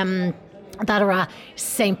people that are at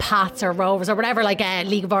St. Pat's or Rovers or whatever, like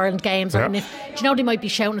League of Ireland games, and if, do you know, they might be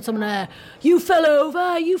shouting at someone, you fell over,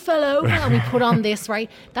 and we put on this, right?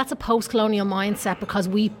 That's a post-colonial mindset, because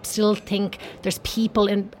we still think there's people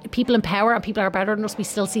in power and people are better than us. We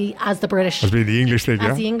still see as the British, as being the English thing,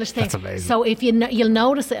 as the English thing. That's amazing. So if you'll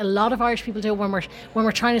notice that a lot of Irish people do when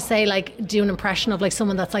we're trying to say, like, do an impression of like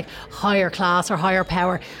someone that's like higher class or higher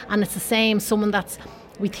power, and it's the same, someone that's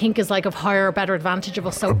we think is like of higher, better advantage of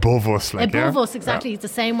us. So above us, like above us, exactly. Yeah. It's the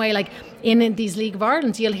same way, like in these League of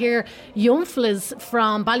Ireland, you'll hear young fellas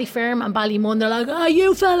from Ballyferm and Ballymun. They're like, "Oh,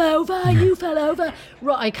 you fell over, you fell over."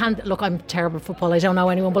 I can't look. I'm terrible at football. I don't know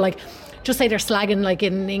anyone, but like just say they're slagging like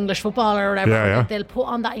in English football or whatever, Yeah. they'll put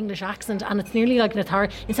on that English accent, and it's nearly like an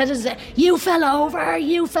authority. Instead of just you fell over.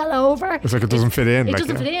 It's like it doesn't fit in. It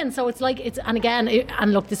doesn't fit in. So it's like and again,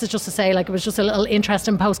 and look, this is just to say, like, it was just a little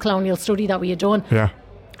interesting post-colonial study that we had done. Yeah.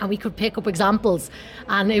 And we could pick up examples,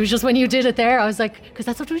 and it was just when you did it there, I was like, because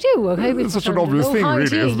that's what we do, okay? It's such an obvious thing, really,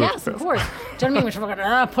 isn't it? Yes, of course. Do you know what I mean? Which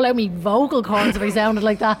fucking pull out me vocal cords if I sounded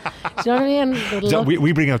like that. Do you know what I mean?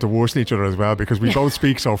 We bring out the worst in each other as well, because we both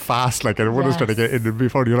speak so fast, like, and one of us trying to get in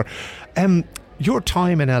before the other. Your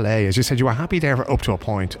time in LA, as you said, you were happy there up to a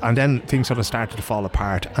point, and then things sort of started to fall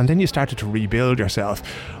apart, and then you started to rebuild yourself.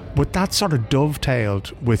 But that sort of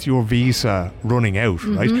dovetailed with your visa running out,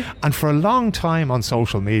 right? And for a long time on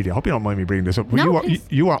social media, I hope you don't mind me bringing this up, but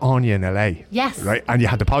you were Áine in LA. Yes. Right? And you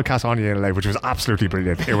had the podcast Áine in LA, which was absolutely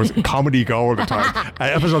brilliant. It was comedy gold at the time.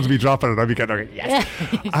 Episodes would be dropping and I'd be getting, yes.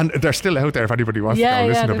 And they're still out there if anybody wants to go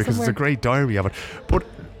listen to them, because it's a great diary of it. But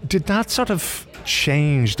did that sort of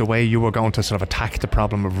change the way you were going to sort of attack the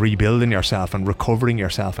problem of rebuilding yourself and recovering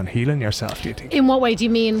yourself and healing yourself, do you think? In what way? Do you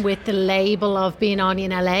mean with the label of being Áine in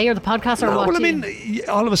LA or the podcast, or what? Well, I mean,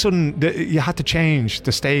 all of a sudden you had to change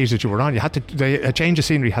the stage that you were on. You had to, a change of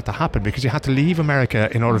scenery had to happen, because you had to leave America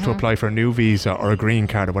in order to apply for a new visa or a green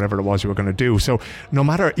card or whatever it was you were going to do. So no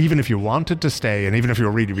matter, even if you wanted to stay and even if you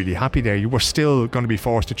were really, really happy there, you were still going to be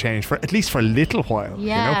forced to change for at least for a little while.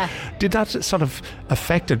 Yeah. You know? Did that sort of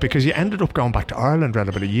affect it? Because you ended up going back to Ireland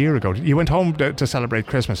about a year ago. You went home to celebrate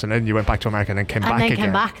Christmas, and then you went back to America and then came back again. And then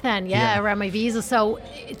came back then, around my visa. So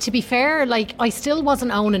to be fair, like, I still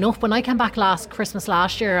wasn't owning up when I came back Christmas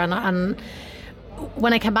last year, and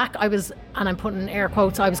when I came back, I was, and I'm putting air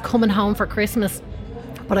quotes, I was coming home for Christmas.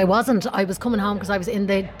 But I wasn't. I was coming home because I was in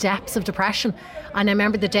the depths of depression. And I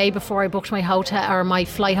remember the day before I booked my hotel or my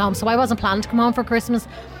flight home. So I wasn't planning to come home for Christmas.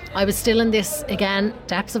 I was still in this, again,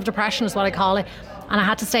 depths of depression is what I call it. And I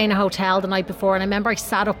had to stay in a hotel the night before. And I remember I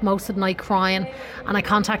sat up most of the night crying. And I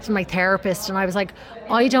contacted my therapist. And I was like,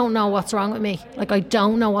 I don't know what's wrong with me. Like, I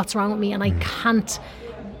don't know what's wrong with me. And I can't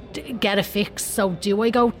get a fix. So do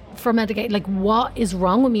I go for medication? Like, what is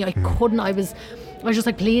wrong with me? I couldn't. I was just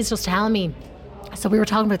like, please just tell me. So we were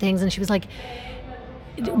talking about things, and she was like,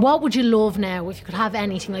 what would you love now if you could have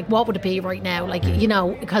anything? Like, what would it be right now? Like, you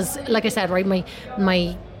know, because like I said, right,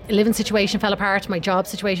 my living situation fell apart, my job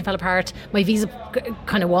situation fell apart, my visa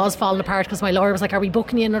kind of was falling apart because my lawyer was like, are we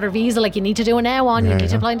booking you another visa? Like, you need to do it now on, you need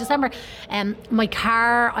to apply in December. My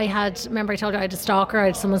car, remember I told you I had a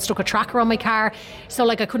stalker, someone stuck a tracker on my car, so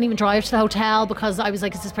like I couldn't even drive to the hotel because I was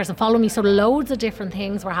like, is this person following me? So loads of different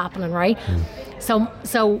things were happening, right?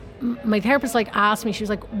 So my therapist like asked me, she was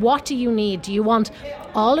like, what do you need? Do you want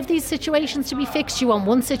all of these situations to be fixed? Do you want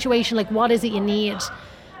one situation? Like, what is it you need?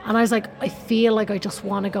 And I was like, I feel like I just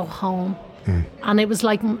want to go home. And it was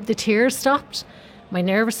like the tears stopped, my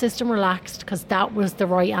nervous system relaxed, because that was the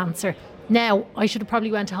right answer. Now, I should have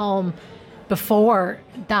probably went home before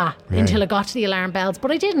that until I got to the alarm bells, but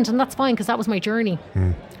I didn't, and that's fine because that was my journey.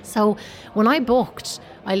 So when I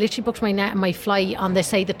literally booked my flight on, they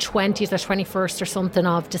say, the 20th or 21st or something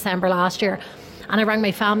of December last year. And I rang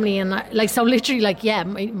my family, and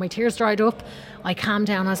my tears dried up. I calmed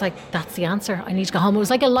down. I was like, that's the answer. I need to go home. It was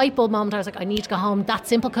like a light bulb moment. I was like, I need to go home. That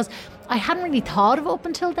simple, because I hadn't really thought of it up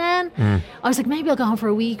until then. I was like, maybe I'll go home for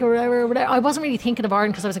a week or whatever. I wasn't really thinking of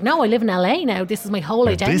Ireland because I was like, no, I live in LA now. This is my whole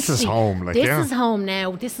identity. This is home. This is home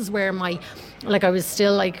now. This is where I was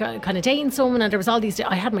still like kind of dating someone, and there was all these,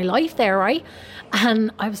 I had my life there, right? And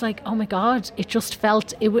I was like, oh my God, it just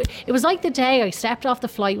felt, it was like the day I stepped off the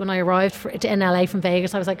flight when I arrived in LA from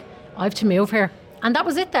Vegas. I was like, I have to move here. And that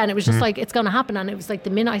was it then. It was just like, it's going to happen. And it was like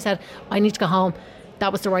the minute I said, I need to go home,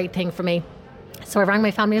 that was the right thing for me. So I rang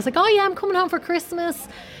my family. I was like, oh yeah, I'm coming home for Christmas.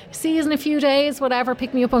 See you in a few days, whatever.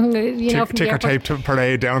 Pick me up on, from the airport. Ticker tape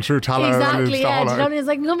parade down through Tallaghfornia. Exactly, yeah. Do you know what I mean? It's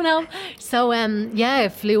like, I'm coming home. So I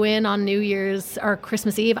flew in on New Year's or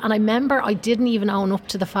Christmas Eve. And I remember I didn't even own up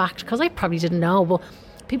to the fact, because I probably didn't know, but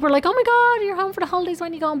people were like, oh my God, you're home for the holidays,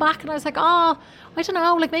 when are you going back? And I was like, oh, I don't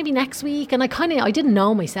know, like maybe next week. And I didn't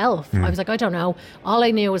know myself. I was like, I don't know. All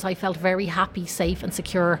I knew was I felt very happy, safe and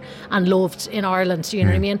secure and loved in Ireland. Do you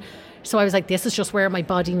know what I mean? So I was like, this is just where my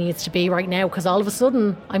body needs to be right now, because all of a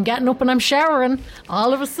sudden I'm getting up and I'm showering.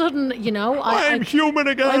 All of a sudden, you know, I'm human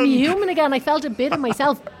again. I'm human again. I felt a bit of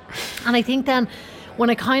myself. And I think then when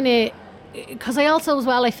I because I also as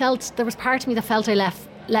well, I felt there was part of me that felt I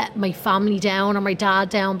let my family down or my dad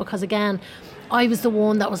down, because again, I was the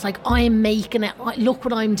one that was like, I'm making it, look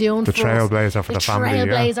what I'm doing the for us. Trailblazer for the family.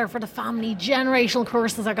 Trailblazer for the family. Generational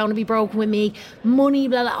curses are going to be broken with me. Money,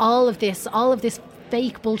 blah, blah, all of this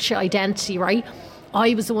fake bullshit identity, right?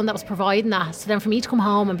 I was the one that was providing that. So then for me to come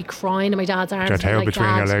home and be crying in my dad's arms, Your tail like,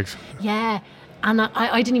 between your legs. Yeah. And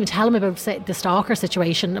I didn't even tell him about the stalker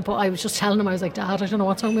situation, but I was just telling him, I was like, Dad, I don't know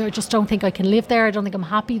what's wrong with me. I just don't think I can live there. I don't think I'm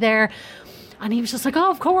happy there. And he was just like, oh,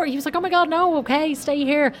 of course. He was like, oh my God, no, okay, stay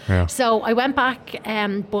here. Yeah. So I went back,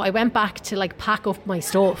 but I went back to like pack up my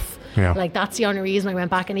stuff. Yeah. Like that's the only reason I went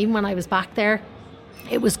back. And even when I was back there,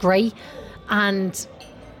 it was great. And,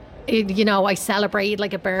 I celebrated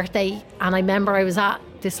like a birthday. And I remember I was at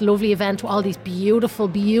this lovely event with all these beautiful,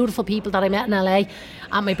 beautiful people that I met in LA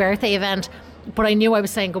at my birthday event. But I knew I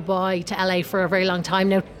was saying goodbye to LA for a very long time.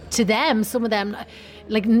 Now, to them, some of them,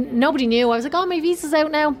 like nobody knew. I was like, oh, my visa's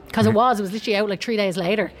out now. Because it was literally out like 3 days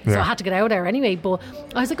later. So I had to get out of there anyway. But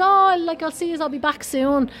I was like, I'll see you, I'll be back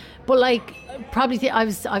soon. But like, probably I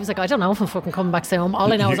was like, I don't know if I'm fucking coming back soon.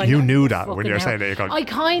 All I know is like, you knew that when you were saying that. I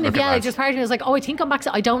kind of, yeah. Just part of me was like, I think I'm back.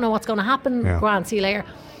 I don't know what's going to happen. Go on, see you later.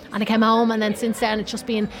 And I came home, and then since then it's just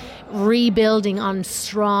been rebuilding on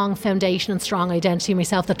strong foundation and strong identity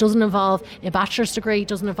myself. That doesn't involve a bachelor's degree,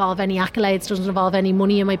 doesn't involve any accolades, doesn't involve any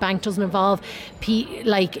money in my bank, doesn't involve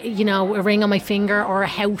a ring on my finger or a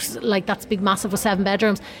house like that's big massive with 7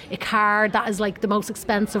 bedrooms, a car that is like the most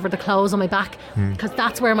expensive, or the clothes on my back, because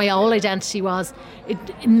that's where my old identity was.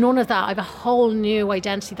 None of that. I have a whole new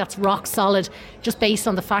identity that's rock solid, just based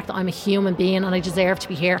on the fact that I'm a human being and I deserve to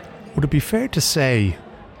be here. Would it be fair to say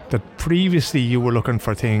that previously you were looking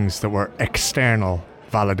for things that were external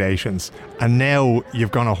validations, and now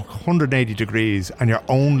you've gone 180 degrees and you're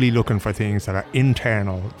only looking for things that are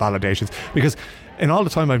internal validations? Because in all the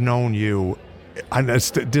time I've known you, and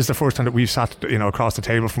this is the first time that we've sat across the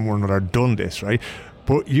table from one another, done this, right?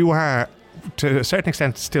 But you are, to a certain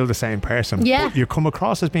extent, still the same person. Yeah. But you come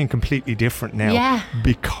across as being completely different now. Yeah.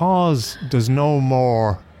 Because there's no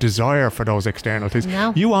more desire for those external things.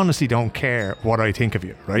 No. You honestly don't care what I think of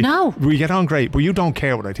you, right? No. We get on great, but you don't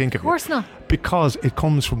care what I think of you. Of course not. Because it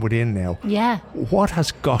comes from within now. Yeah. What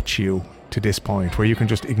has got you to this point where you can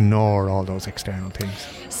just ignore all those external things?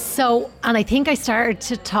 So, and I think I started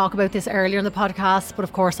to talk about this earlier in the podcast, but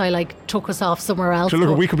of course I took us off somewhere else. So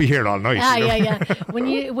look, we could be here all night. Yeah. When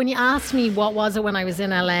you asked me what was it when I was in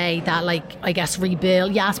LA that I guess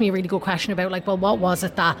rebuild, you asked me a really good question about what was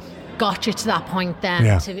it that got you to that point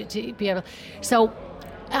then to be able. So,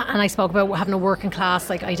 and I spoke about having a working class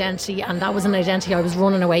identity, and that was an identity I was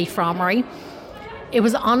running away from, right? It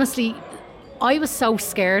was honestly, I was so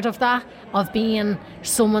scared of that, of being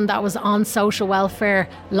someone that was on social welfare,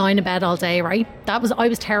 lying in bed all day, right? I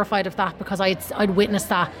was terrified of that, because I'd witnessed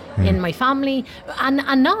that in my family,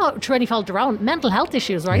 and not through any fault of their own, mental health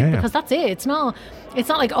issues, right? Yeah. Because that's it. It's not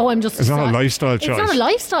like, I'm just... It's not a lifestyle choice. It's not a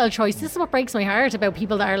lifestyle choice. This is what breaks my heart about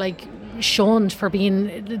people that are shunned for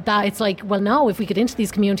being that. It's like, well, no, if we get into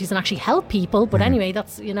these communities and actually help people, but anyway,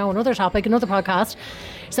 that's another topic, another podcast.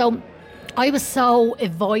 So I was so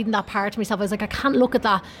avoiding that part of myself. I was like, I can't look at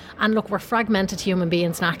that. And look, we're fragmented human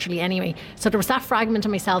beings naturally anyway. So there was that fragment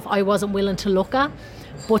of myself I wasn't willing to look at.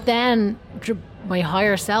 But then my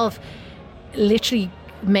higher self literally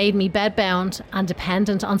made me bedbound and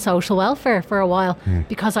dependent on social welfare for a while,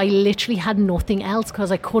 because I literally had nothing else,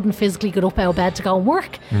 because I couldn't physically get up out of bed to go and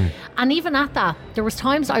work. And even at that, there was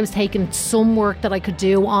times I was taking some work that I could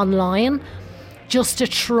do online just to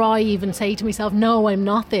try even say to myself, no, I'm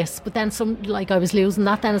not this. But then I was losing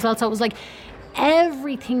that then as well. So it was like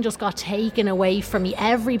everything just got taken away from me.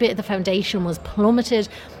 Every bit of the foundation was plummeted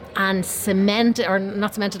and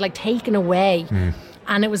taken away.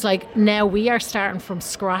 And it was like, now we are starting from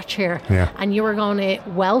scratch here. Yeah. And you are going to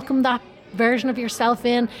welcome that version of yourself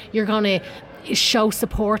in. You're going to show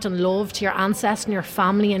support and love to your ancestors and your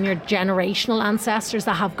family and your generational ancestors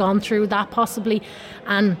that have gone through that possibly.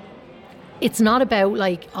 And it's not about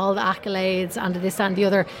all the accolades and this and the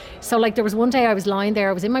other. So there was one day I was lying there,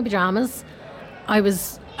 I was in my pajamas. I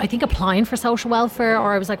was, I think, applying for social welfare,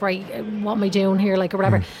 or I was like, right, what am I doing here? Or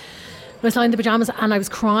whatever. I was lying in the pajamas and I was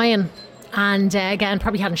crying. And again,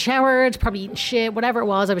 probably hadn't showered, probably eaten shit, whatever it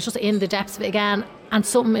was. I was just in the depths of it again. And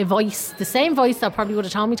a voice, the same voice that probably would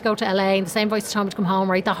have told me to go to LA, and the same voice that told me to come home,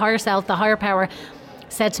 right? The higher self, the higher power,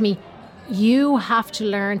 said to me, you have to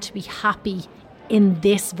learn to be happy in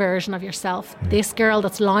this version of yourself. This girl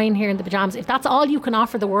that's lying here in the pajamas, if that's all you can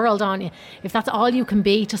offer the world on you, if that's all you can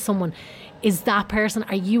be to someone, is that person,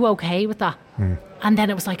 are you okay with that? And then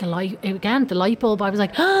it was like the light bulb. I was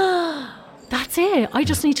like, that's it. I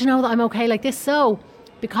just need to know that I'm okay like this. So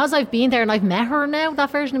because I've been there and I've met her now, that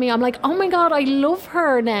version of me, I'm like, oh my God, I love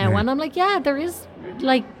her now. And I'm like, yeah, there is,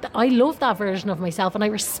 I love that version of myself, and I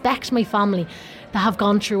respect my family that have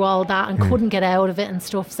gone through all that and couldn't get out of it and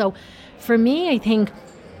stuff. So for me, I think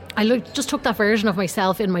just took that version of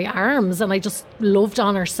myself in my arms, and I just loved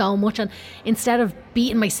on her so much. And instead of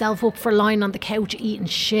beating myself up for lying on the couch eating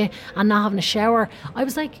shit and not having a shower, I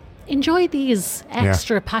was like, enjoy these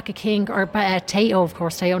extra pack of king or Tato, of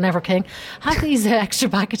course, Tato, never king. Have these extra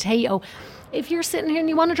pack of Tato. If you're sitting here and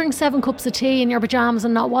you want to drink 7 cups of tea in your pyjamas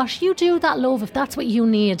and not wash, you do that, love, if that's what you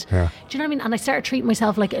need. Yeah. Do you know what I mean? And I started treating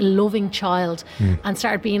myself like a loving child and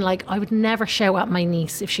started being like, I would never shout at my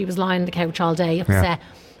niece if she was lying on the couch all day upset.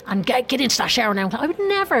 And get into that shower now. I would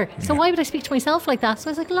never. So why would I speak to myself like that? So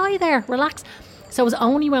I was like, lie there, relax. So it was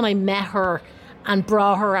only when I met her and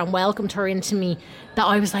brought her and welcomed her into me that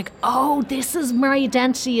I was like, oh, this is my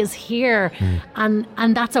identity is here. And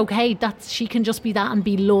that's okay. She can just be that and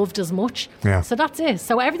be loved as much. Yeah. So that's it.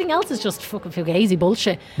 So everything else is just fucking fugazi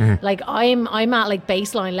bullshit. Like I'm at like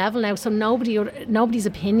baseline level now, so nobody's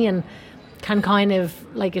opinion can kind of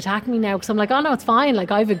like attack me now, because I'm like, oh no, it's fine. Like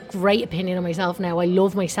I have a great opinion of myself now. I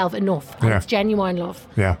love myself enough. And it's genuine love.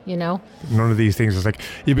 Yeah. You know? None of these things is like,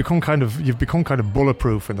 you've become kind of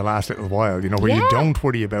bulletproof in the last little while, you know, where you don't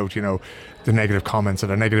worry about, you know, the negative comments or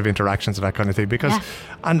the negative interactions and that kind of thing, because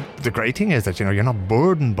and the great thing is that, you know, you're not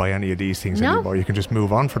burdened by any of these things anymore. You can just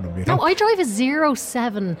move on from them, you know? No, I drive a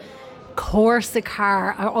 07 Corsa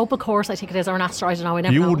car, or Opel Corsa I think it is, or an Astra, I don't know, I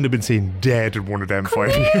never know. Wouldn't have been seen dead in one of them 5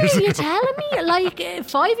 years ago. You're telling me? Like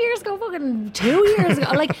 5 years ago, fucking 2 years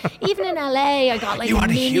ago. Like even in LA I got like you a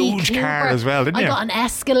had a Mini huge Cooper. car as well, didn't you? I got an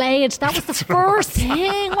Escalade. That was the first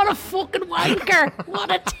thing. What a fucking wanker.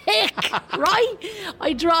 What a tick. Right?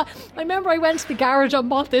 I remember I went to the garage and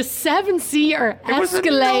bought this 7-seater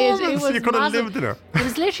Escalade. It was was you could have massive. lived in it. It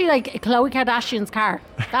was literally like Khloe Kardashian's car.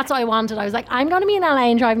 That's what I wanted. I was like, I'm going to be in LA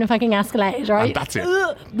and driving a fucking Escalade, right? And that's it.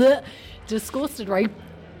 Bleh. Disgusted, right?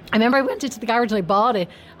 I remember I went into the garage and I bought it,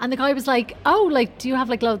 and the guy was like, oh, like, do you have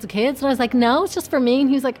like loads of kids? And I was like, no, it's just for me. And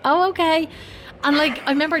he was like, oh, okay. And like, I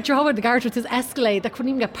remember I drove out the garage with this Escalade that couldn't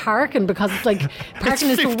even get parking, because it's like, parking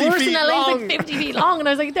is the worst in LA. It's like 50 feet long. And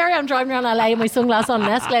I was like, there I am driving around LA with my sunglasses on an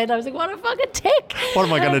Escalade. And I was like, what a fucking tick. What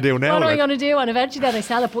am I going to do now? What am I going to do? And eventually then I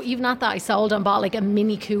sell it. But even at that, I sold and bought like a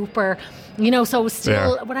Mini Cooper, you know, so it was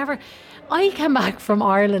still whatever. I came back from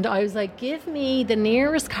Ireland. I was like, give me the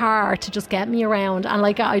nearest car to just get me around. And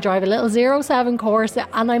like, I drive a little 07 Corsa,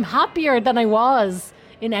 and I'm happier than I was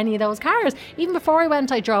in any of those cars. Even before I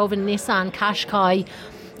went, I drove a Nissan Qashqai,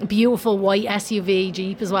 beautiful white SUV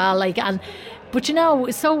Jeep as well. Like, but you know,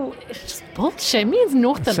 so it's just bullshit. It means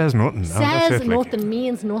nothing. It says nothing. Says nothing,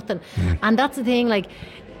 means nothing. And that's the thing, like,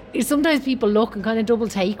 sometimes people look and kind of double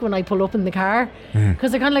take when I pull up in the car,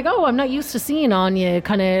 because they're kind of like, oh, I'm not used to seeing on you,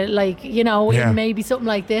 kind of like, you know, in maybe something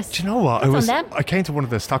like this. Do you know what? I came to one of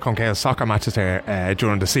the Stockholm Gael soccer matches there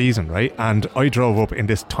during the season, right? And I drove up in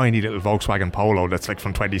this tiny little Volkswagen Polo that's like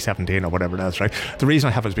from 2017 or whatever it is, right? The reason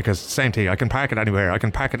I have it is because same thing, I can park it anywhere. I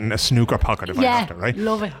can park it in a snooker pocket if I have to, right?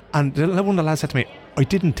 Love it. And one of the lads said to me, I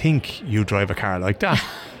didn't think you drive a car like that.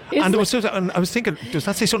 And I was thinking, does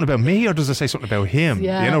that say something about me, or does it say something about him?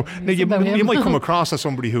 Yeah, you know, now, you might come across as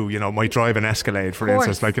somebody who, you know, might drive an Escalade, for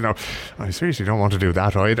instance. Like, you know, I seriously don't want to do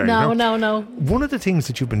that either. No, you know? no. One of the things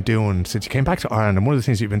that you've been doing since you came back to Ireland, and one of the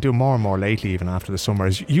things you've been doing more and more lately, even after the summer,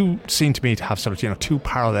 is you seem to me to have sort of, you know, 2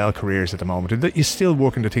 parallel careers at the moment. That you're still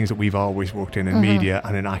working the things that we've always worked in media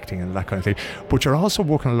and in acting and that kind of thing. But you're also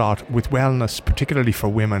working a lot with wellness, particularly for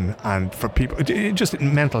women and for people, just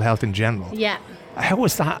in mental health in general. Yeah. How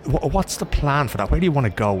is that? What's the plan for that? Where do you want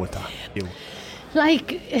to go with that?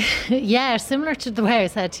 Like, yeah, similar to the way I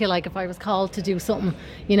said to you, like if I was called to do something,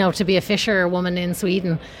 you know, to be a fisherwoman in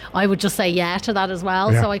Sweden, I would just say yeah to that as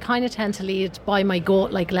well. So I kind of tend to lead by my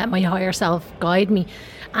gut, like let my higher self guide me.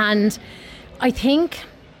 And I think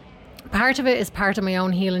part of it is part of my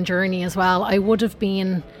own healing journey as well. I would have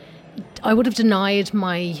denied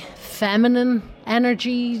my feminine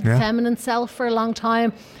energy, feminine self for a long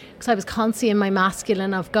time, because I was constantly in my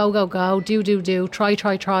masculine of go, do, try,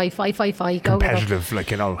 fight, go. Competitive,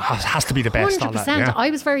 like, you know, has to be the best 100%. On that. Yeah.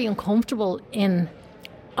 I was very uncomfortable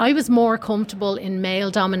I was more comfortable in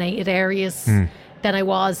male dominated areas than I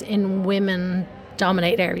was in women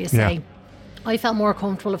dominated areas, say. I felt more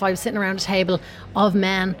comfortable if I was sitting around a table of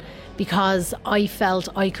men, because I felt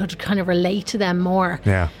I could kind of relate to them more.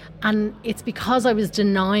 Yeah. And it's because I was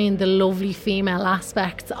denying the lovely female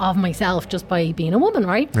aspects of myself just by being a woman,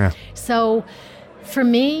 right? Yeah. So for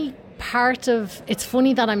me, it's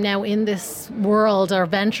funny that I'm now in this world, or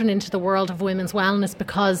venturing into the world of women's wellness,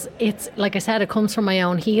 because it's, like I said, it comes from my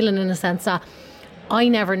own healing, in a sense that I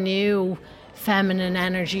never knew feminine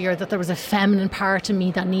energy, or that there was a feminine part of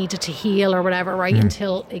me that needed to heal or whatever, right?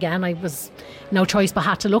 Until, again, I was no choice but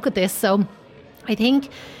had to look at this. So I think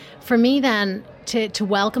for me then to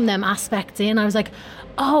welcome them aspects in, I was like,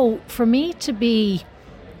 oh, for me to be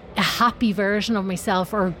a happy version of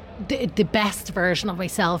myself, or the best version of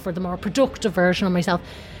myself, or the more productive version of myself,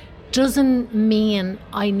 doesn't mean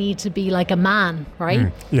I need to be like a man,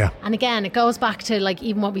 right? Yeah. And again, it goes back to like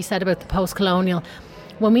even what we said about the post-colonial.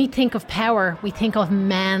 When we think of power, we think of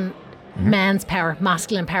men's power,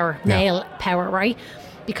 masculine power, male power, right?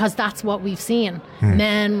 Because that's what we've seen.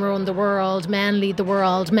 Men run the world, men lead the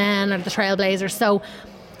world, men are the trailblazers. So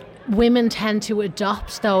women tend to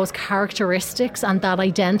adopt those characteristics and that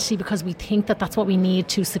identity because we think that that's what we need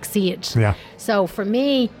to succeed. Yeah. So for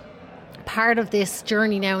me, part of this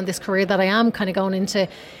journey now in this career that I am kind of going into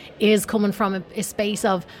is coming from a space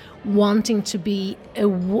of wanting to be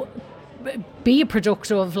a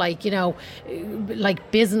productive, like, you know,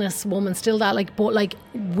 like business woman, still that, like, but like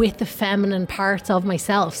with the feminine parts of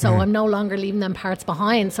myself. So I'm no longer leaving them parts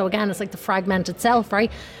behind. So again, it's like the fragmented self,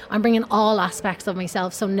 right? I'm bringing all aspects of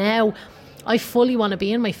myself. So now I fully want to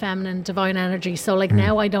be in my feminine divine energy. So like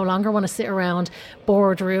now I no longer want to sit around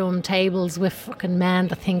boardroom tables with fucking men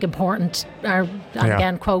that think important, or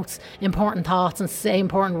again, quotes, important thoughts and say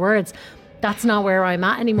important words. That's not where I'm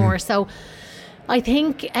at anymore. So I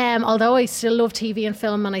think, although I still love TV and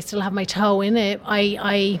film and I still have my toe in it,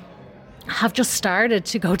 I have just started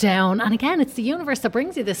to go down. And again, it's the universe that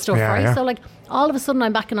brings you this stuff, right? Yeah. So like all of a sudden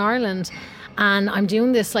I'm back in Ireland and I'm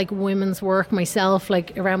doing this like women's work myself,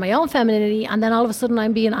 like around my own femininity. And then all of a sudden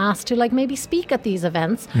I'm being asked to like maybe speak at these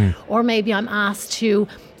events, or maybe I'm asked to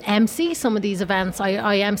MC some of these events.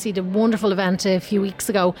 I emceed a wonderful event a few weeks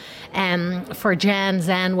ago for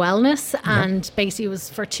Zen Wellness, and basically it was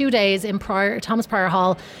for 2 days in Thomas Pryor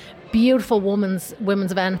Hall. Beautiful women's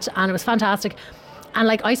event, and it was fantastic. And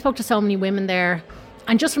like I spoke to so many women there,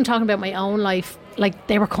 and just from talking about my own life, like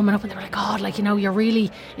they were coming up and they were like, God, like, you know, you're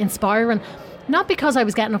really inspiring. Not because I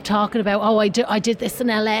was getting up talking about, oh, I did this in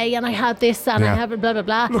LA and I had this and I have blah, blah,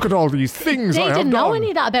 blah. Look at all these things They I have didn't know done. any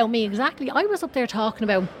of that about me, exactly. I was up there talking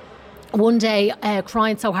about one day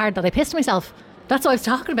crying so hard that I pissed myself. That's what I was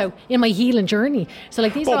talking about in my healing journey. So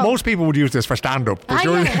like these are all, most people would use this for stand-up.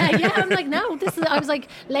 I'm like, no, I was like,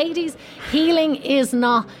 ladies, healing is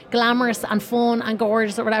not glamorous and fun and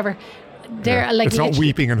gorgeous or whatever. Like, it's not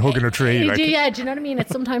weeping and hugging a tree. Like. Yeah, do you know what I mean?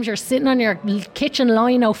 It's sometimes you're sitting on your kitchen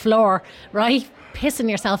lino floor, right, pissing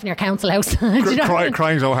yourself in your council house.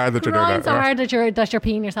 Crying so hard that you're doing that. Crying so hard that you're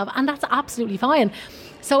peeing yourself, and that's absolutely fine.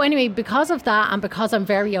 So anyway, because of that, and because I'm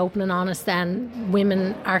very open and honest, then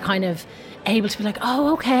women are kind of able to be like,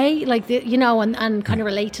 oh, okay, like, you know, and kind of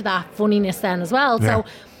relate to that funniness then as well. Yeah.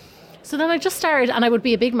 So then I just started, and I would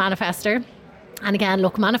be a big manifester. And again,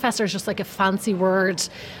 look, manifestor is just like a fancy word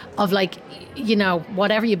of like, you know,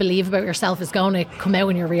 whatever you believe about yourself is going to come out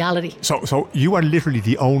in your reality. So you are literally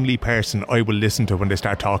the only person I will listen to when they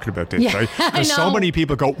start talking about this, right? Because so many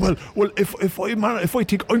people go, well, if I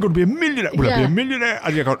think I'm going to be a millionaire, will I be a millionaire?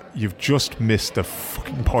 And you go, you've just missed the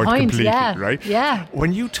fucking point completely, right? Yeah.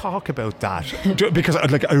 When you talk about that, because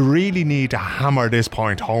like I really need to hammer this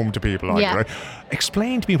point home to people, right?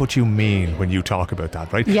 Explain to me what you mean when you talk about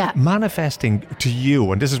that, right? Yeah. Manifesting to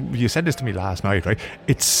you, and you said this to me last night, right?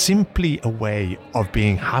 It's simply a way of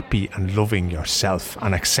being happy and loving yourself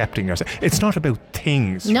and accepting yourself. It's not about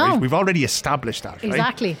things, right? We've already established that, right?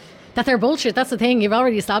 Exactly. That they're bullshit. That's the thing. You've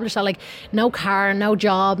already established that. Like, no car, no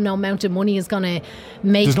job, no amount of money is going to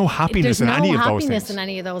make... There's no happiness in any of those things. There's no happiness in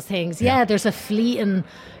any of those things. Yeah, there's a fleeting,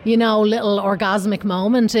 you know, little orgasmic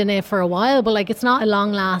moment in it for a while, but like it's not a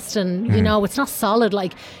long lasting, you know, it's not solid.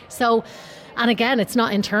 Like, so... And again, it's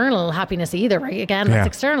not internal happiness either, right? Again, it's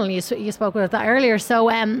external. You spoke about that earlier.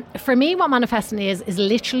 So for me, what manifesting is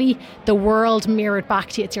literally the world mirrored back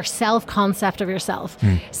to you. It's your self-concept of yourself.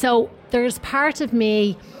 So there's part of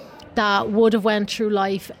me that would have went through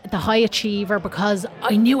life the high achiever because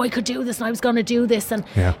I knew I could do this and I was going to do this and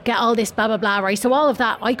get all this blah, blah, blah, right? So all of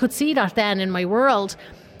that, I could see that then in my world.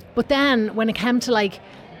 But then when it came to like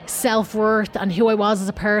self-worth and who I was as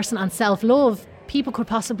a person and self-love, people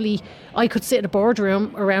could I could sit in a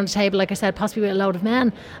boardroom around a table, like I said, possibly with a load of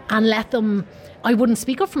men, and let them, I wouldn't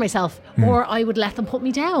speak up for myself, or I would let them put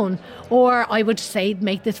me down, or I would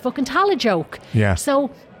make this fucking Tala joke. Yeah.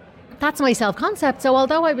 So that's my self-concept. So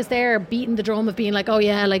although I was there beating the drum of being like, oh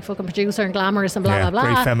yeah, like fucking producer and glamorous and blah, blah,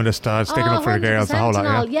 blah. Very feminist, sticking up for the girls, the whole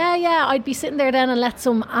lot. Yeah, I'd be sitting there then and let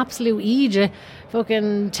some absolute idiot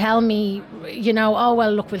fucking tell me, you know, oh,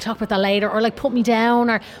 well, look, we'll talk about that later, or like put me down,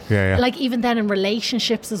 or like even then in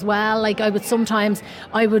relationships as well, like I would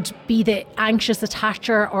be the anxious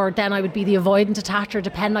attacher, or then I would be the avoidant attacher,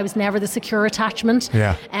 depending. I was never the secure attachment.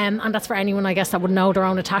 And that's for anyone, I guess, that would know their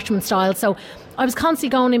own attachment style. So I was constantly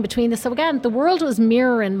going in between this. So again, the world was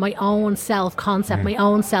mirroring my own self-concept, my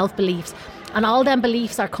own self-beliefs. And all them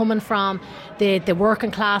beliefs are coming from the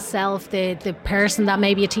working class self, the person that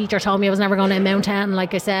maybe a teacher told me I was never going to amount to,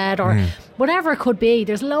 like I said, or whatever it could be.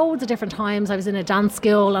 There's loads of different times I was in a dance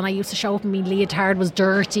school and I used to show up and my leotard was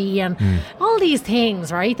dirty and all these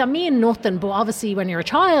things, right? That mean nothing, but obviously when you're a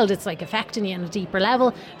child, it's like affecting you on a deeper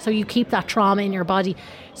level. So you keep that trauma in your body.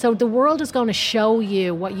 So the world is going to show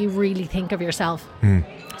you what you really think of yourself.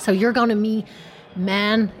 So you're going to meet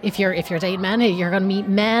men, if you're dating men, you're going to meet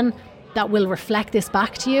men that will reflect this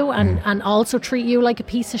back to you and also treat you like a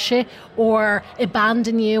piece of shit, or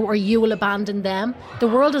abandon you, or you will abandon them. The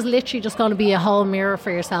world is literally just going to be a whole mirror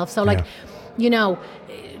for yourself. So like, you know,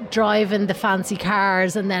 driving the fancy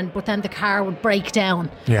cars but then the car would break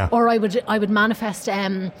down. Or I would manifest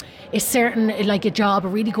a certain, like a job, a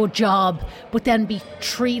really good job, but then be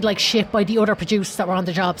treated like shit by the other producers that were on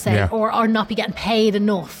the job, say, or not be getting paid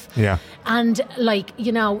enough. And like,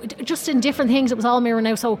 you know, just in different things, it was all mirroring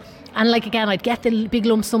out. So, and like again, I'd get the big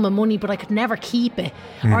lump sum of money, but I could never keep it,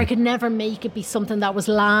 or I could never make it be something that was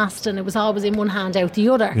last, and it was always in one hand out the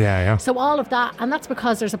other. So all of that, and that's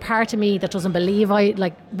because there's a part of me that doesn't believe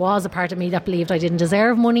was a part of me that believed I didn't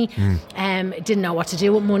deserve money, didn't know what to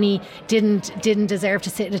do with money, didn't deserve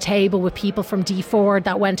to sit at a table with people from D4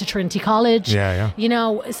 that went to Trinity College. You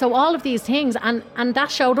know, so all of these things, and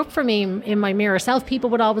that showed up for me in my mirror self.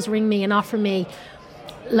 People would always ring me and offer me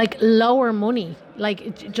like lower money,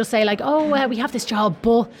 like just say like, oh, we have this job,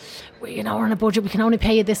 but you know, we're on a budget, we can only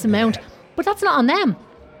pay you this amount. But that's not on them.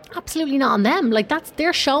 Absolutely not on them. Like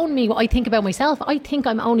they're showing me what I think about myself. I think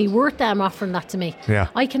I'm only worth them offering that to me.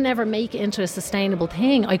 I can never make it into a sustainable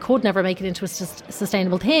thing. I could never make it into a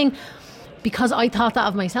sustainable thing, because I thought that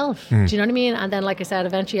of myself. Do you know what I mean? And then, like I said,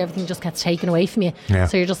 eventually everything just gets taken away from you.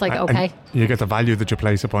 So you're just like, okay. And you get the value that you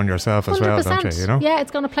place upon yourself as 100%. Well, don't you? You know? Yeah, it's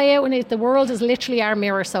going to play out, and the world is literally our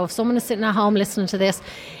mirror. So if someone is sitting at home listening to this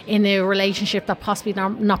in a relationship that possibly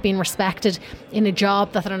not being respected, in a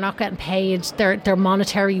job that they're not getting paid their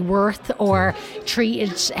monetary worth, or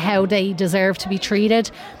treated how they deserve to be treated,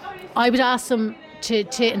 I would ask them to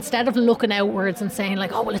instead of looking outwards and saying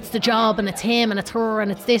like, oh, well, it's the job and it's him and it's her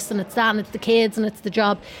and it's this and it's that and it's the kids and it's the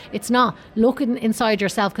job. It's not. Looking inside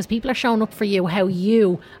yourself, because people are showing up for you how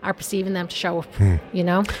you are perceiving them to show up, you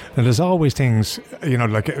know? And there's always things, you know,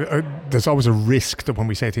 like there's always a risk that when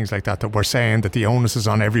we say things like that we're saying that the onus is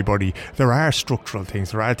on everybody. There are structural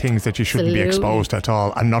things. There are things that you shouldn't be exposed to at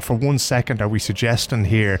all. And not for 1 second are we suggesting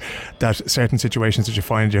here that certain situations that you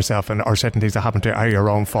find yourself in, or certain things that happen to you, are your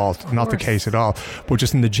own fault. Not the case at all. But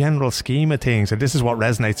just in the general scheme of things, and this is what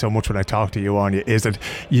resonates so much when I talk to you, Áine, is that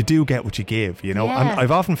you do get what you give, you know. And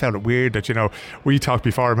I've often found it weird that, you know, we talked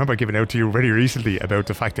before, I remember giving out to you very recently about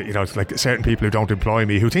the fact that, you know, it's like certain people who don't employ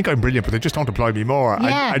me, who think I'm brilliant, but they just don't employ me more.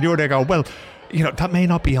 And you're there going, well, you know, that may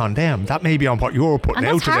not be on them. That may be on what you're putting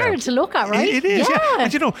out to them. And that's hard to look at, right? It is, yeah.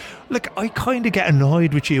 And you know, like, I kind of get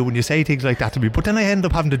annoyed with you when you say things like that to me, but then I end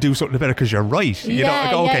up having to do something about it because you're right. You know, I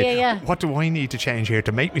go, okay, what do I need to change here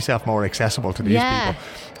to make myself more accessible to these people?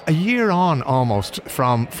 A year on almost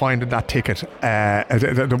from finding that ticket,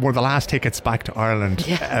 were the last tickets back to Ireland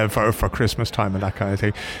for Christmas time and that kind of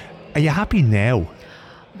thing. Are you happy now?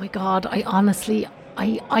 Oh my God, I honestly,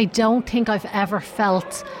 I don't think I've ever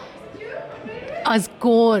felt as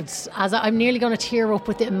good as I'm nearly going to tear up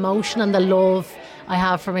with the emotion and the love I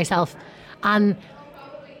have for myself. And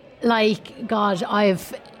like, God,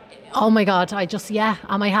 oh my God,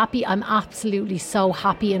 am I happy? I'm absolutely so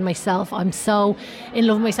happy in myself. I'm so in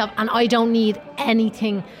love with myself, and I don't need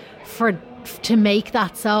anything to make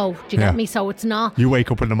that so. Do you get me? So it's not. You wake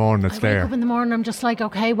up in the morning, it's there. I wake up in the morning, I'm just like,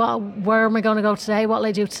 okay, where am I going to go today? What will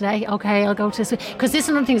I do today? Okay, I'll go to this. Because this is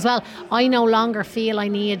another thing as well. I no longer feel I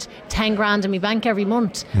need 10 grand in my bank every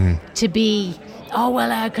month to be, oh,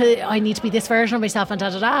 well, I need to be this version of myself and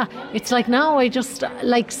da-da-da. It's like, no, I just,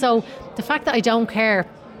 like, so the fact that I don't care.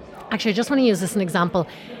 Actually, I just want to use this as an example.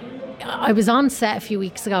 I was on set a few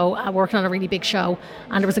weeks ago working on a really big show,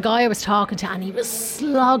 and there was a guy I was talking to, and he was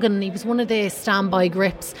slogging. He was one of the standby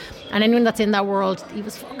grips, and anyone that's in that world, he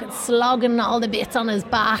was fucking slogging all the bits on his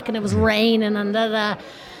back, and it was raining and da-da.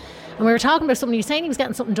 And we were talking about something. He was saying he was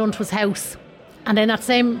getting something done to his house, and then that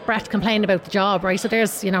same breath complaining about the job, right? So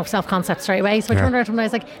there's, you know, self-concept straight away. So I turned around to him and I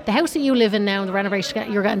was like, the house that you live in now and the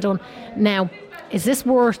renovation you're getting done now, is this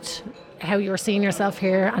worth how you were seeing yourself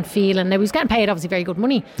here and feeling. Now, he was getting paid obviously very good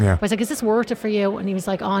money. Yeah. But I was like, is this worth it for you? And he was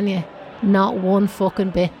like, Áine, not one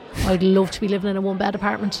fucking bit. I'd love to be living in a 1-bed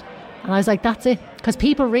apartment. And I was like, that's it. Because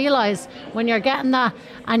people realise when you're getting that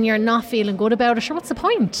and you're not feeling good about it, sure, what's the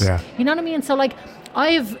point? Yeah. You know what I mean? So like,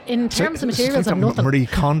 I've, in terms of materials, like I've nothing. Marie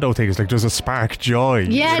Kondo thing is like, does it spark joy?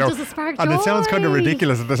 Yeah, you know? does it spark joy? And it sounds kind of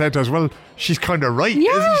ridiculous at the same time as well. She's kind of right,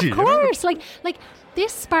 yeah, isn't she? of course. You know? Like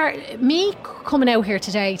this spark, me coming out here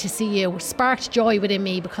today to see you sparked joy within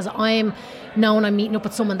me, because I'm knowing I'm meeting up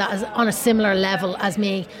with someone that is on a similar level as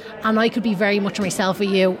me, and I could be very much myself with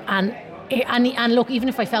you. And look, even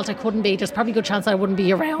if I felt I couldn't be, there's probably a good chance I wouldn't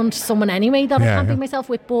be around someone anyway that I can't be myself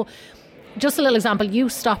with. But just a little example, you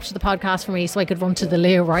stopped the podcast for me so I could run to the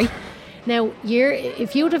loo, right? Now,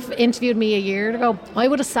 if you'd have interviewed me a year ago, I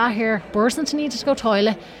would have sat here bursting to need to go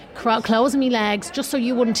toilet, closing my legs, just so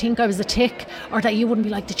you wouldn't think I was a tick, or that you wouldn't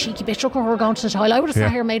be like the cheeky bitch, look at her going to the toilet. I would have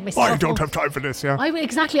sat here and made myself I don't have time for this, yeah. I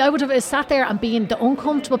would have sat there and been the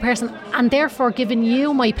uncomfortable person, and therefore given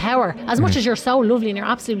you my power, as much as you're so lovely and you're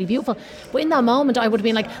absolutely beautiful. But in that moment, I would have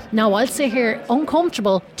been like, no, I'll sit here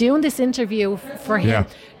uncomfortable doing this interview for him,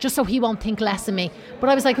 just so he won't think less of me. But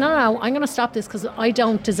I was like, no, I'm going to stop this, because I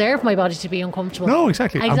don't deserve my body to be uncomfortable. No,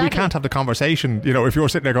 exactly. And we can't have the conversation, you know, if you're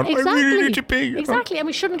sitting there going, I really need to pee. Exactly. And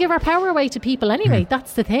we shouldn't give our power away to people anyway.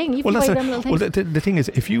 That's the thing. The thing is,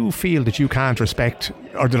 if you feel that you can't respect,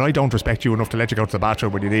 or that I don't respect you enough to let you go to the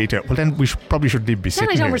bathroom when you need to, well, then we probably shouldn't even be sitting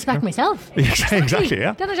here. Then I don't respect myself. Exactly,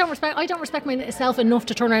 yeah. Then I don't respect myself enough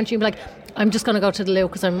to turn around to you and be like, I'm just going to go to the loo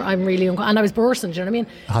because I'm really uncomfortable. And I was bursting, do you know what I mean?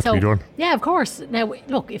 It had to be done. Yeah, of course. Now,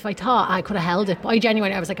 look, if I thought I could have held it,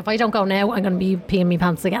 I was like, if I don't go now, I'm going to be peeing my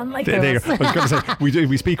pants again. Like there you go. I was going to say,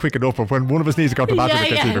 we speak quick enough, but when one of us needs to go to the bathroom, it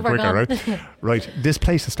gets even quicker, right? Right. This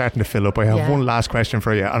place is starting to fill up. I have one last question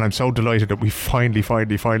for you, and I'm so delighted that we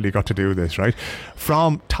finally got to do this, right?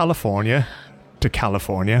 From Tallaghfornia to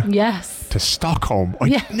California. Yes. To Stockholm.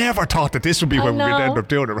 I never thought that this would be when we'd end up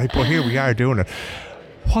doing it, right? But here we are doing it.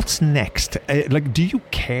 What's next? Do you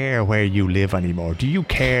care where you live anymore? Do you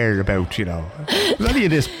care about, does any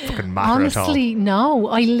of this fucking matter Honestly, at all? no.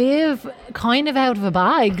 I live kind of out of a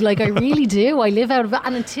bag. Like, I really do. I live out of it.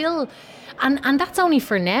 And until... And that's only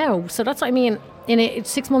for now. So that's what I mean. In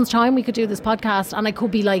 6 months' time, we could do this podcast, and I could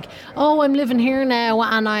be like, oh, I'm living here now,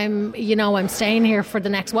 and I'm staying here for the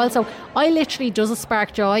next while. So I literally, does it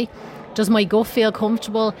spark joy? Does my gut feel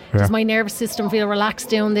comfortable? Does my nervous system feel relaxed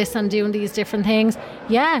doing this and doing these different things?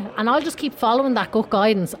 Yeah, and I'll just keep following that gut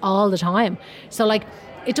guidance all the time. So like,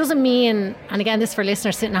 it doesn't mean, and again, this for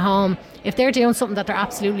listeners sitting at home, if they're doing something that they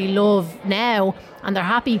absolutely love now and they're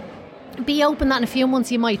happy, be open that in a few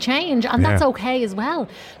months you might change, and that's okay as well.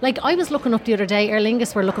 Like, I was looking up the other day, Aer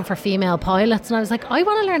Lingus were looking for female pilots, and I was like, I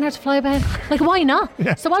want to learn how to fly a plane. Like, why not?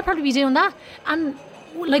 So I'll probably be doing that. And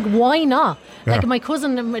like, why not? Like, my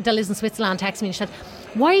cousin that lives in Switzerland texted me and she said,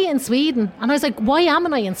 why are you in Sweden? And I was like, why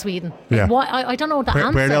am I in Sweden? Like, why? I don't know what the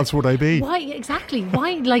answer. Where else would I be? Why exactly?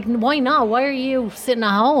 Why not? Why are you sitting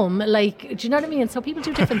at home? Like, do you know what I mean? So people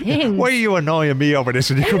do different things. Why are you annoying me over this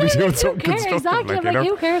when you could be doing something constructive? Exactly. I'm like,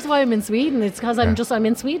 who cares why I'm in Sweden? It's because I'm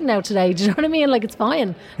in Sweden now today. Do you know what I mean? Like, it's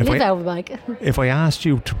fine. Live out of a bag. If I asked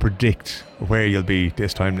you to predict where you'll be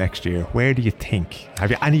this time next year, where do you think? Have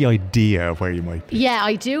you any idea of where you might be? Yeah,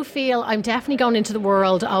 I do feel I'm definitely going into the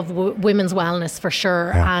world of women's wellness for sure.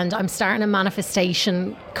 And I'm starting a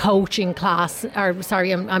manifestation coaching class,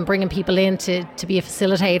 I'm bringing people in to be a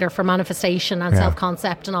facilitator for manifestation and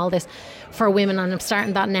self-concept and all this for women, and I'm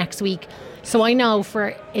starting that next week. So I know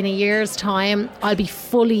in a year's time I'll be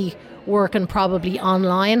fully working probably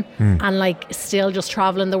online and like still just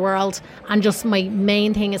traveling the world, and just my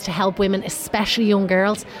main thing is to help women, especially young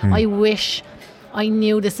girls. I wish I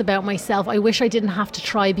knew this about myself. I wish I didn't have to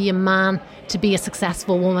try be a man to be a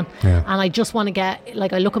successful woman. And I just want to get,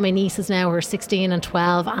 like, I look at my nieces now who are 16 and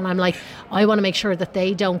 12, and I'm like, I want to make sure that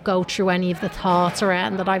they don't go through any of the thoughts or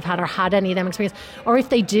that I've had, or had any of them experiences, or if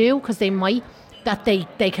they do, because they might, that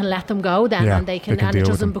they can let them go then, and they can and it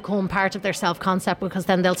doesn't become part of their self-concept, because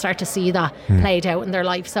then they'll start to see that played out in their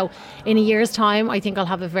life. So in a year's time, I think I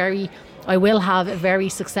will have a very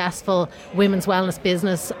successful women's wellness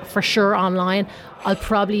business for sure online. I'll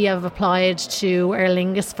probably have applied to Aer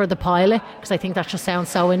Lingus for the pilot, because I think that just sounds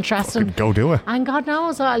so interesting. Go do it. And God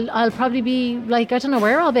knows, I'll probably be like, I don't know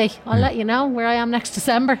where I'll be. I'll let you know where I am next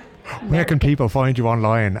December. Where can people find you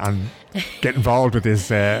online? And get involved with this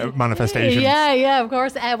manifestation? Yeah, of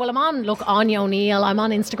course. Well, I'm on, Áine O'Neill. I'm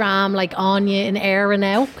on Instagram, like Áine in Éire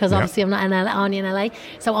now, because obviously I'm not in Áine in LA.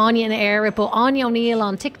 So Áine in Éire, but Áine O'Neill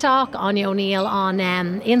on TikTok, Áine O'Neill on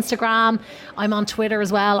Instagram. I'm on Twitter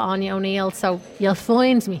as well, Áine O'Neill. So you'll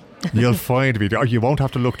find me. You'll find me. You won't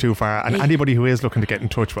have to look too far. And anybody who is looking to get in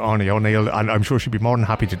touch with Áine O'Neill, and I'm sure she'd be more than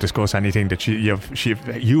happy to discuss anything that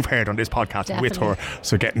you've heard on this podcast. Definitely. With her.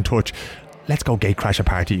 So get in touch. Let's go gate crash a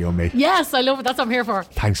party, you and me. Yes, I love it. That's what I'm here for.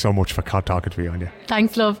 Thanks so much for talking to me, Áine.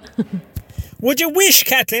 Thanks, love. Would you wish,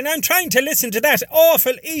 Kathleen, I'm trying to listen to that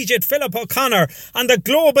awful Egypt Philip O'Connor on the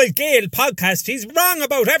Global Gael podcast. He's wrong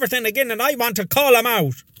about everything again and I want to call him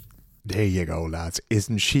out. There you go, lads.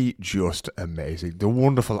 Isn't she just amazing? The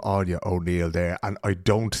wonderful Áine O'Neill there, and I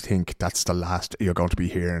don't think that's the last you're going to be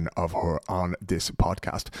hearing of her on this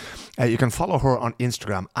podcast. You can follow her on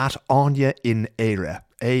Instagram at Áine in Éire,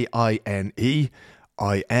 AINEINEIRE.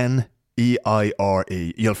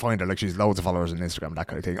 You'll find her, like, she's loads of followers on Instagram, that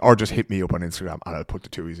kind of thing, or just hit me up on Instagram and I'll put the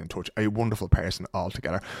two of you in touch. A wonderful person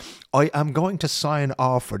altogether. I am going to sign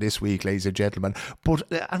off for this week, ladies and gentlemen,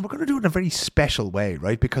 and we're going to do it in a very special way,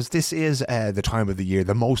 right? Because this is the time of the year,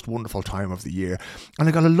 the most wonderful time of the year. And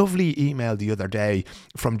I got a lovely email the other day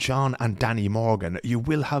from John and Danni Morgan. You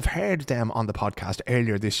will have heard them on the podcast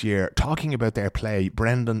earlier this year talking about their play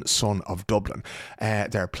Brendan, Son of Dublin.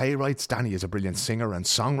 They're playwrights. Danni is a brilliant singer and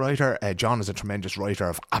songwriter. John is a tremendous writer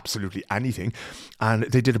of absolutely anything, and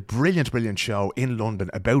they did a brilliant show in London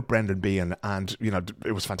about Brendan Behan, and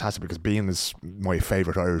it was fantastic because Behan is my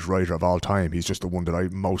favourite Irish writer of all time. He's just the one that I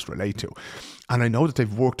most relate to, and I know that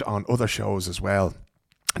they've worked on other shows as well.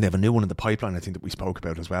 And they have a new one in the pipeline, I think, that we spoke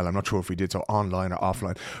about as well. I'm not sure if we did so online or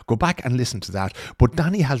offline. Go back and listen to that. But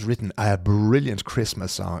Danni has written a brilliant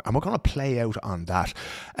Christmas song, and we're going to play out on that.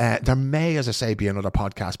 There may, as I say, be another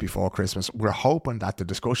podcast before Christmas. We're hoping that the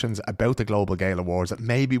discussions about the Global Gael Awards, that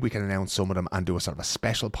maybe we can announce some of them and do a sort of a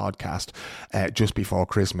special podcast just before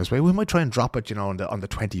Christmas. We might try and drop it, on the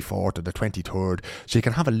 24th or the 23rd, so you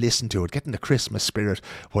can have a listen to it, get in the Christmas spirit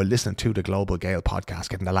while listening to the Global Gael podcast,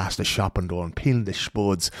 getting the last of shopping done, peeling the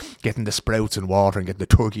spuds, getting the sprouts in water and getting the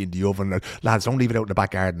turkey in the oven. Lads, don't leave it out in the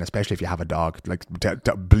back garden, especially if you have a dog. Like,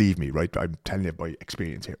 believe me, right? I'm telling you by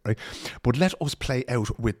experience here, right? But let us play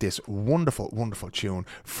out with this wonderful tune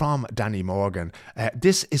from Danni Morgan.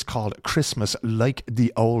 This is called Christmas Like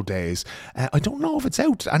the Old Days. I don't know if it's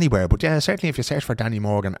out anywhere, but yeah, certainly if you search for Danni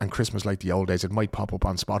Morgan and Christmas Like the Old Days, it might pop up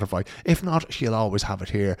on Spotify. If not, she'll always have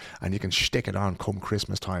it here and you can stick it on come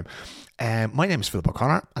Christmas time. My name is Philip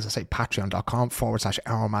O'Connor. As I say,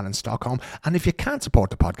 patreon.com/OurMan in Stockholm. And if you can't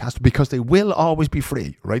support the podcast, because they will always be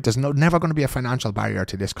free, right? There's never going to be a financial barrier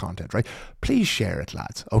to this content, right? Please share it,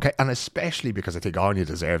 lads, okay? And especially because I think Áine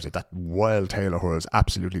deserves it. That wild tale of hers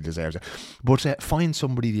absolutely deserves it. But find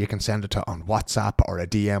somebody that you can send it to on WhatsApp or a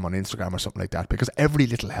DM on Instagram or something like that, because every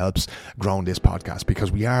little helps growing this podcast,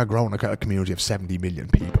 because we are growing a community of 70 million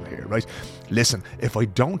people here, right? Listen, if I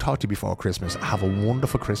don't talk to you before Christmas, have a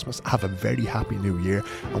wonderful Christmas. Have a very happy new year,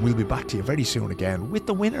 and we'll be back to you very soon again with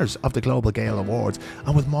the winners of the Global Gael Awards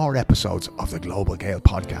and with more episodes of the Global Gael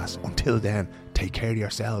podcast. Until then, take care of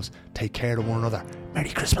yourselves, take care of one another. Merry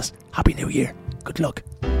Christmas, Happy New Year, good luck.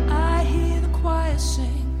 I hear the choir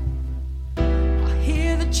sing, I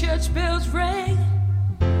hear the church bells ring.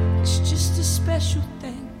 It's just a special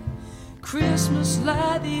thing, Christmas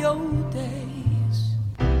like the old days.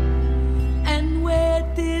 And where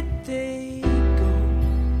did they go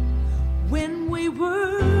when we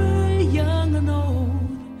were young and old?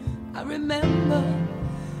 I remember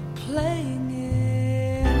playing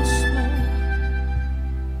in the snow.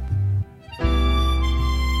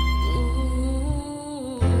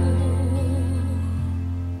 Ooh,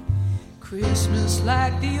 Christmas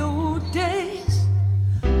like the old days.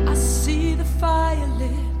 I see the fire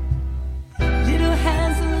lit, little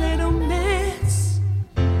hands and little mitts.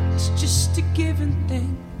 It's just a given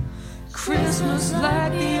thing, Christmas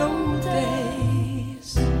like the old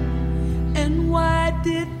days. And why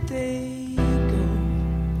did they go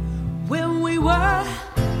when we were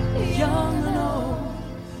young and old?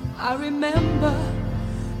 I remember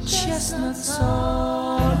chestnuts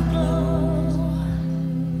all aglow.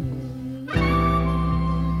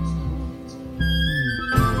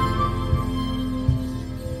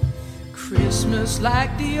 Christmas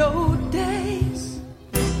like the old days,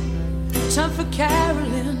 time for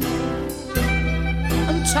caroling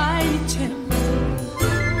and Tiny Tim,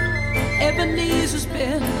 Ebenezer's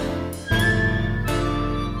been,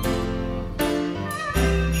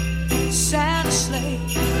 Santa sleigh,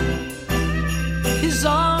 he's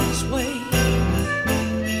on his way.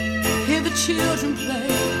 Hear the children play,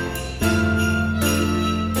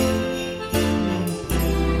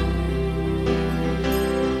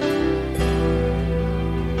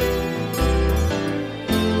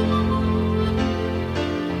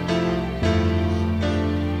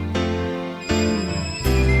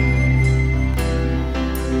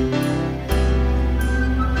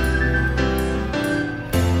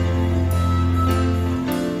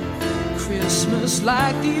 Christmas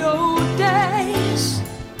like the old days.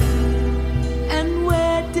 And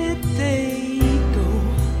where did they go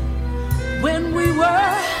when we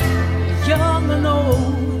were young and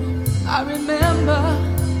old? I remember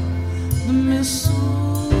the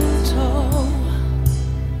mistletoe.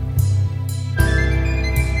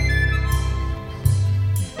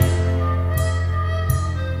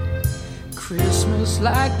 Christmas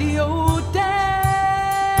like the old days.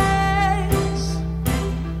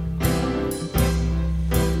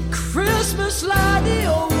 Christmas like the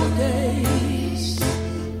old days.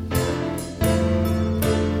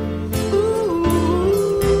 Ooh,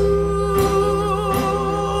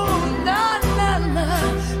 na na na.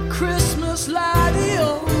 Christmas like the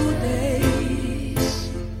old days.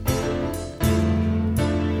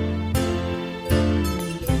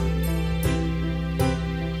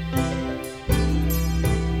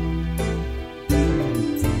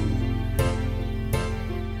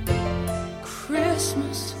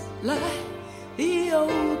 Christmas like the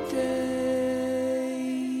old days.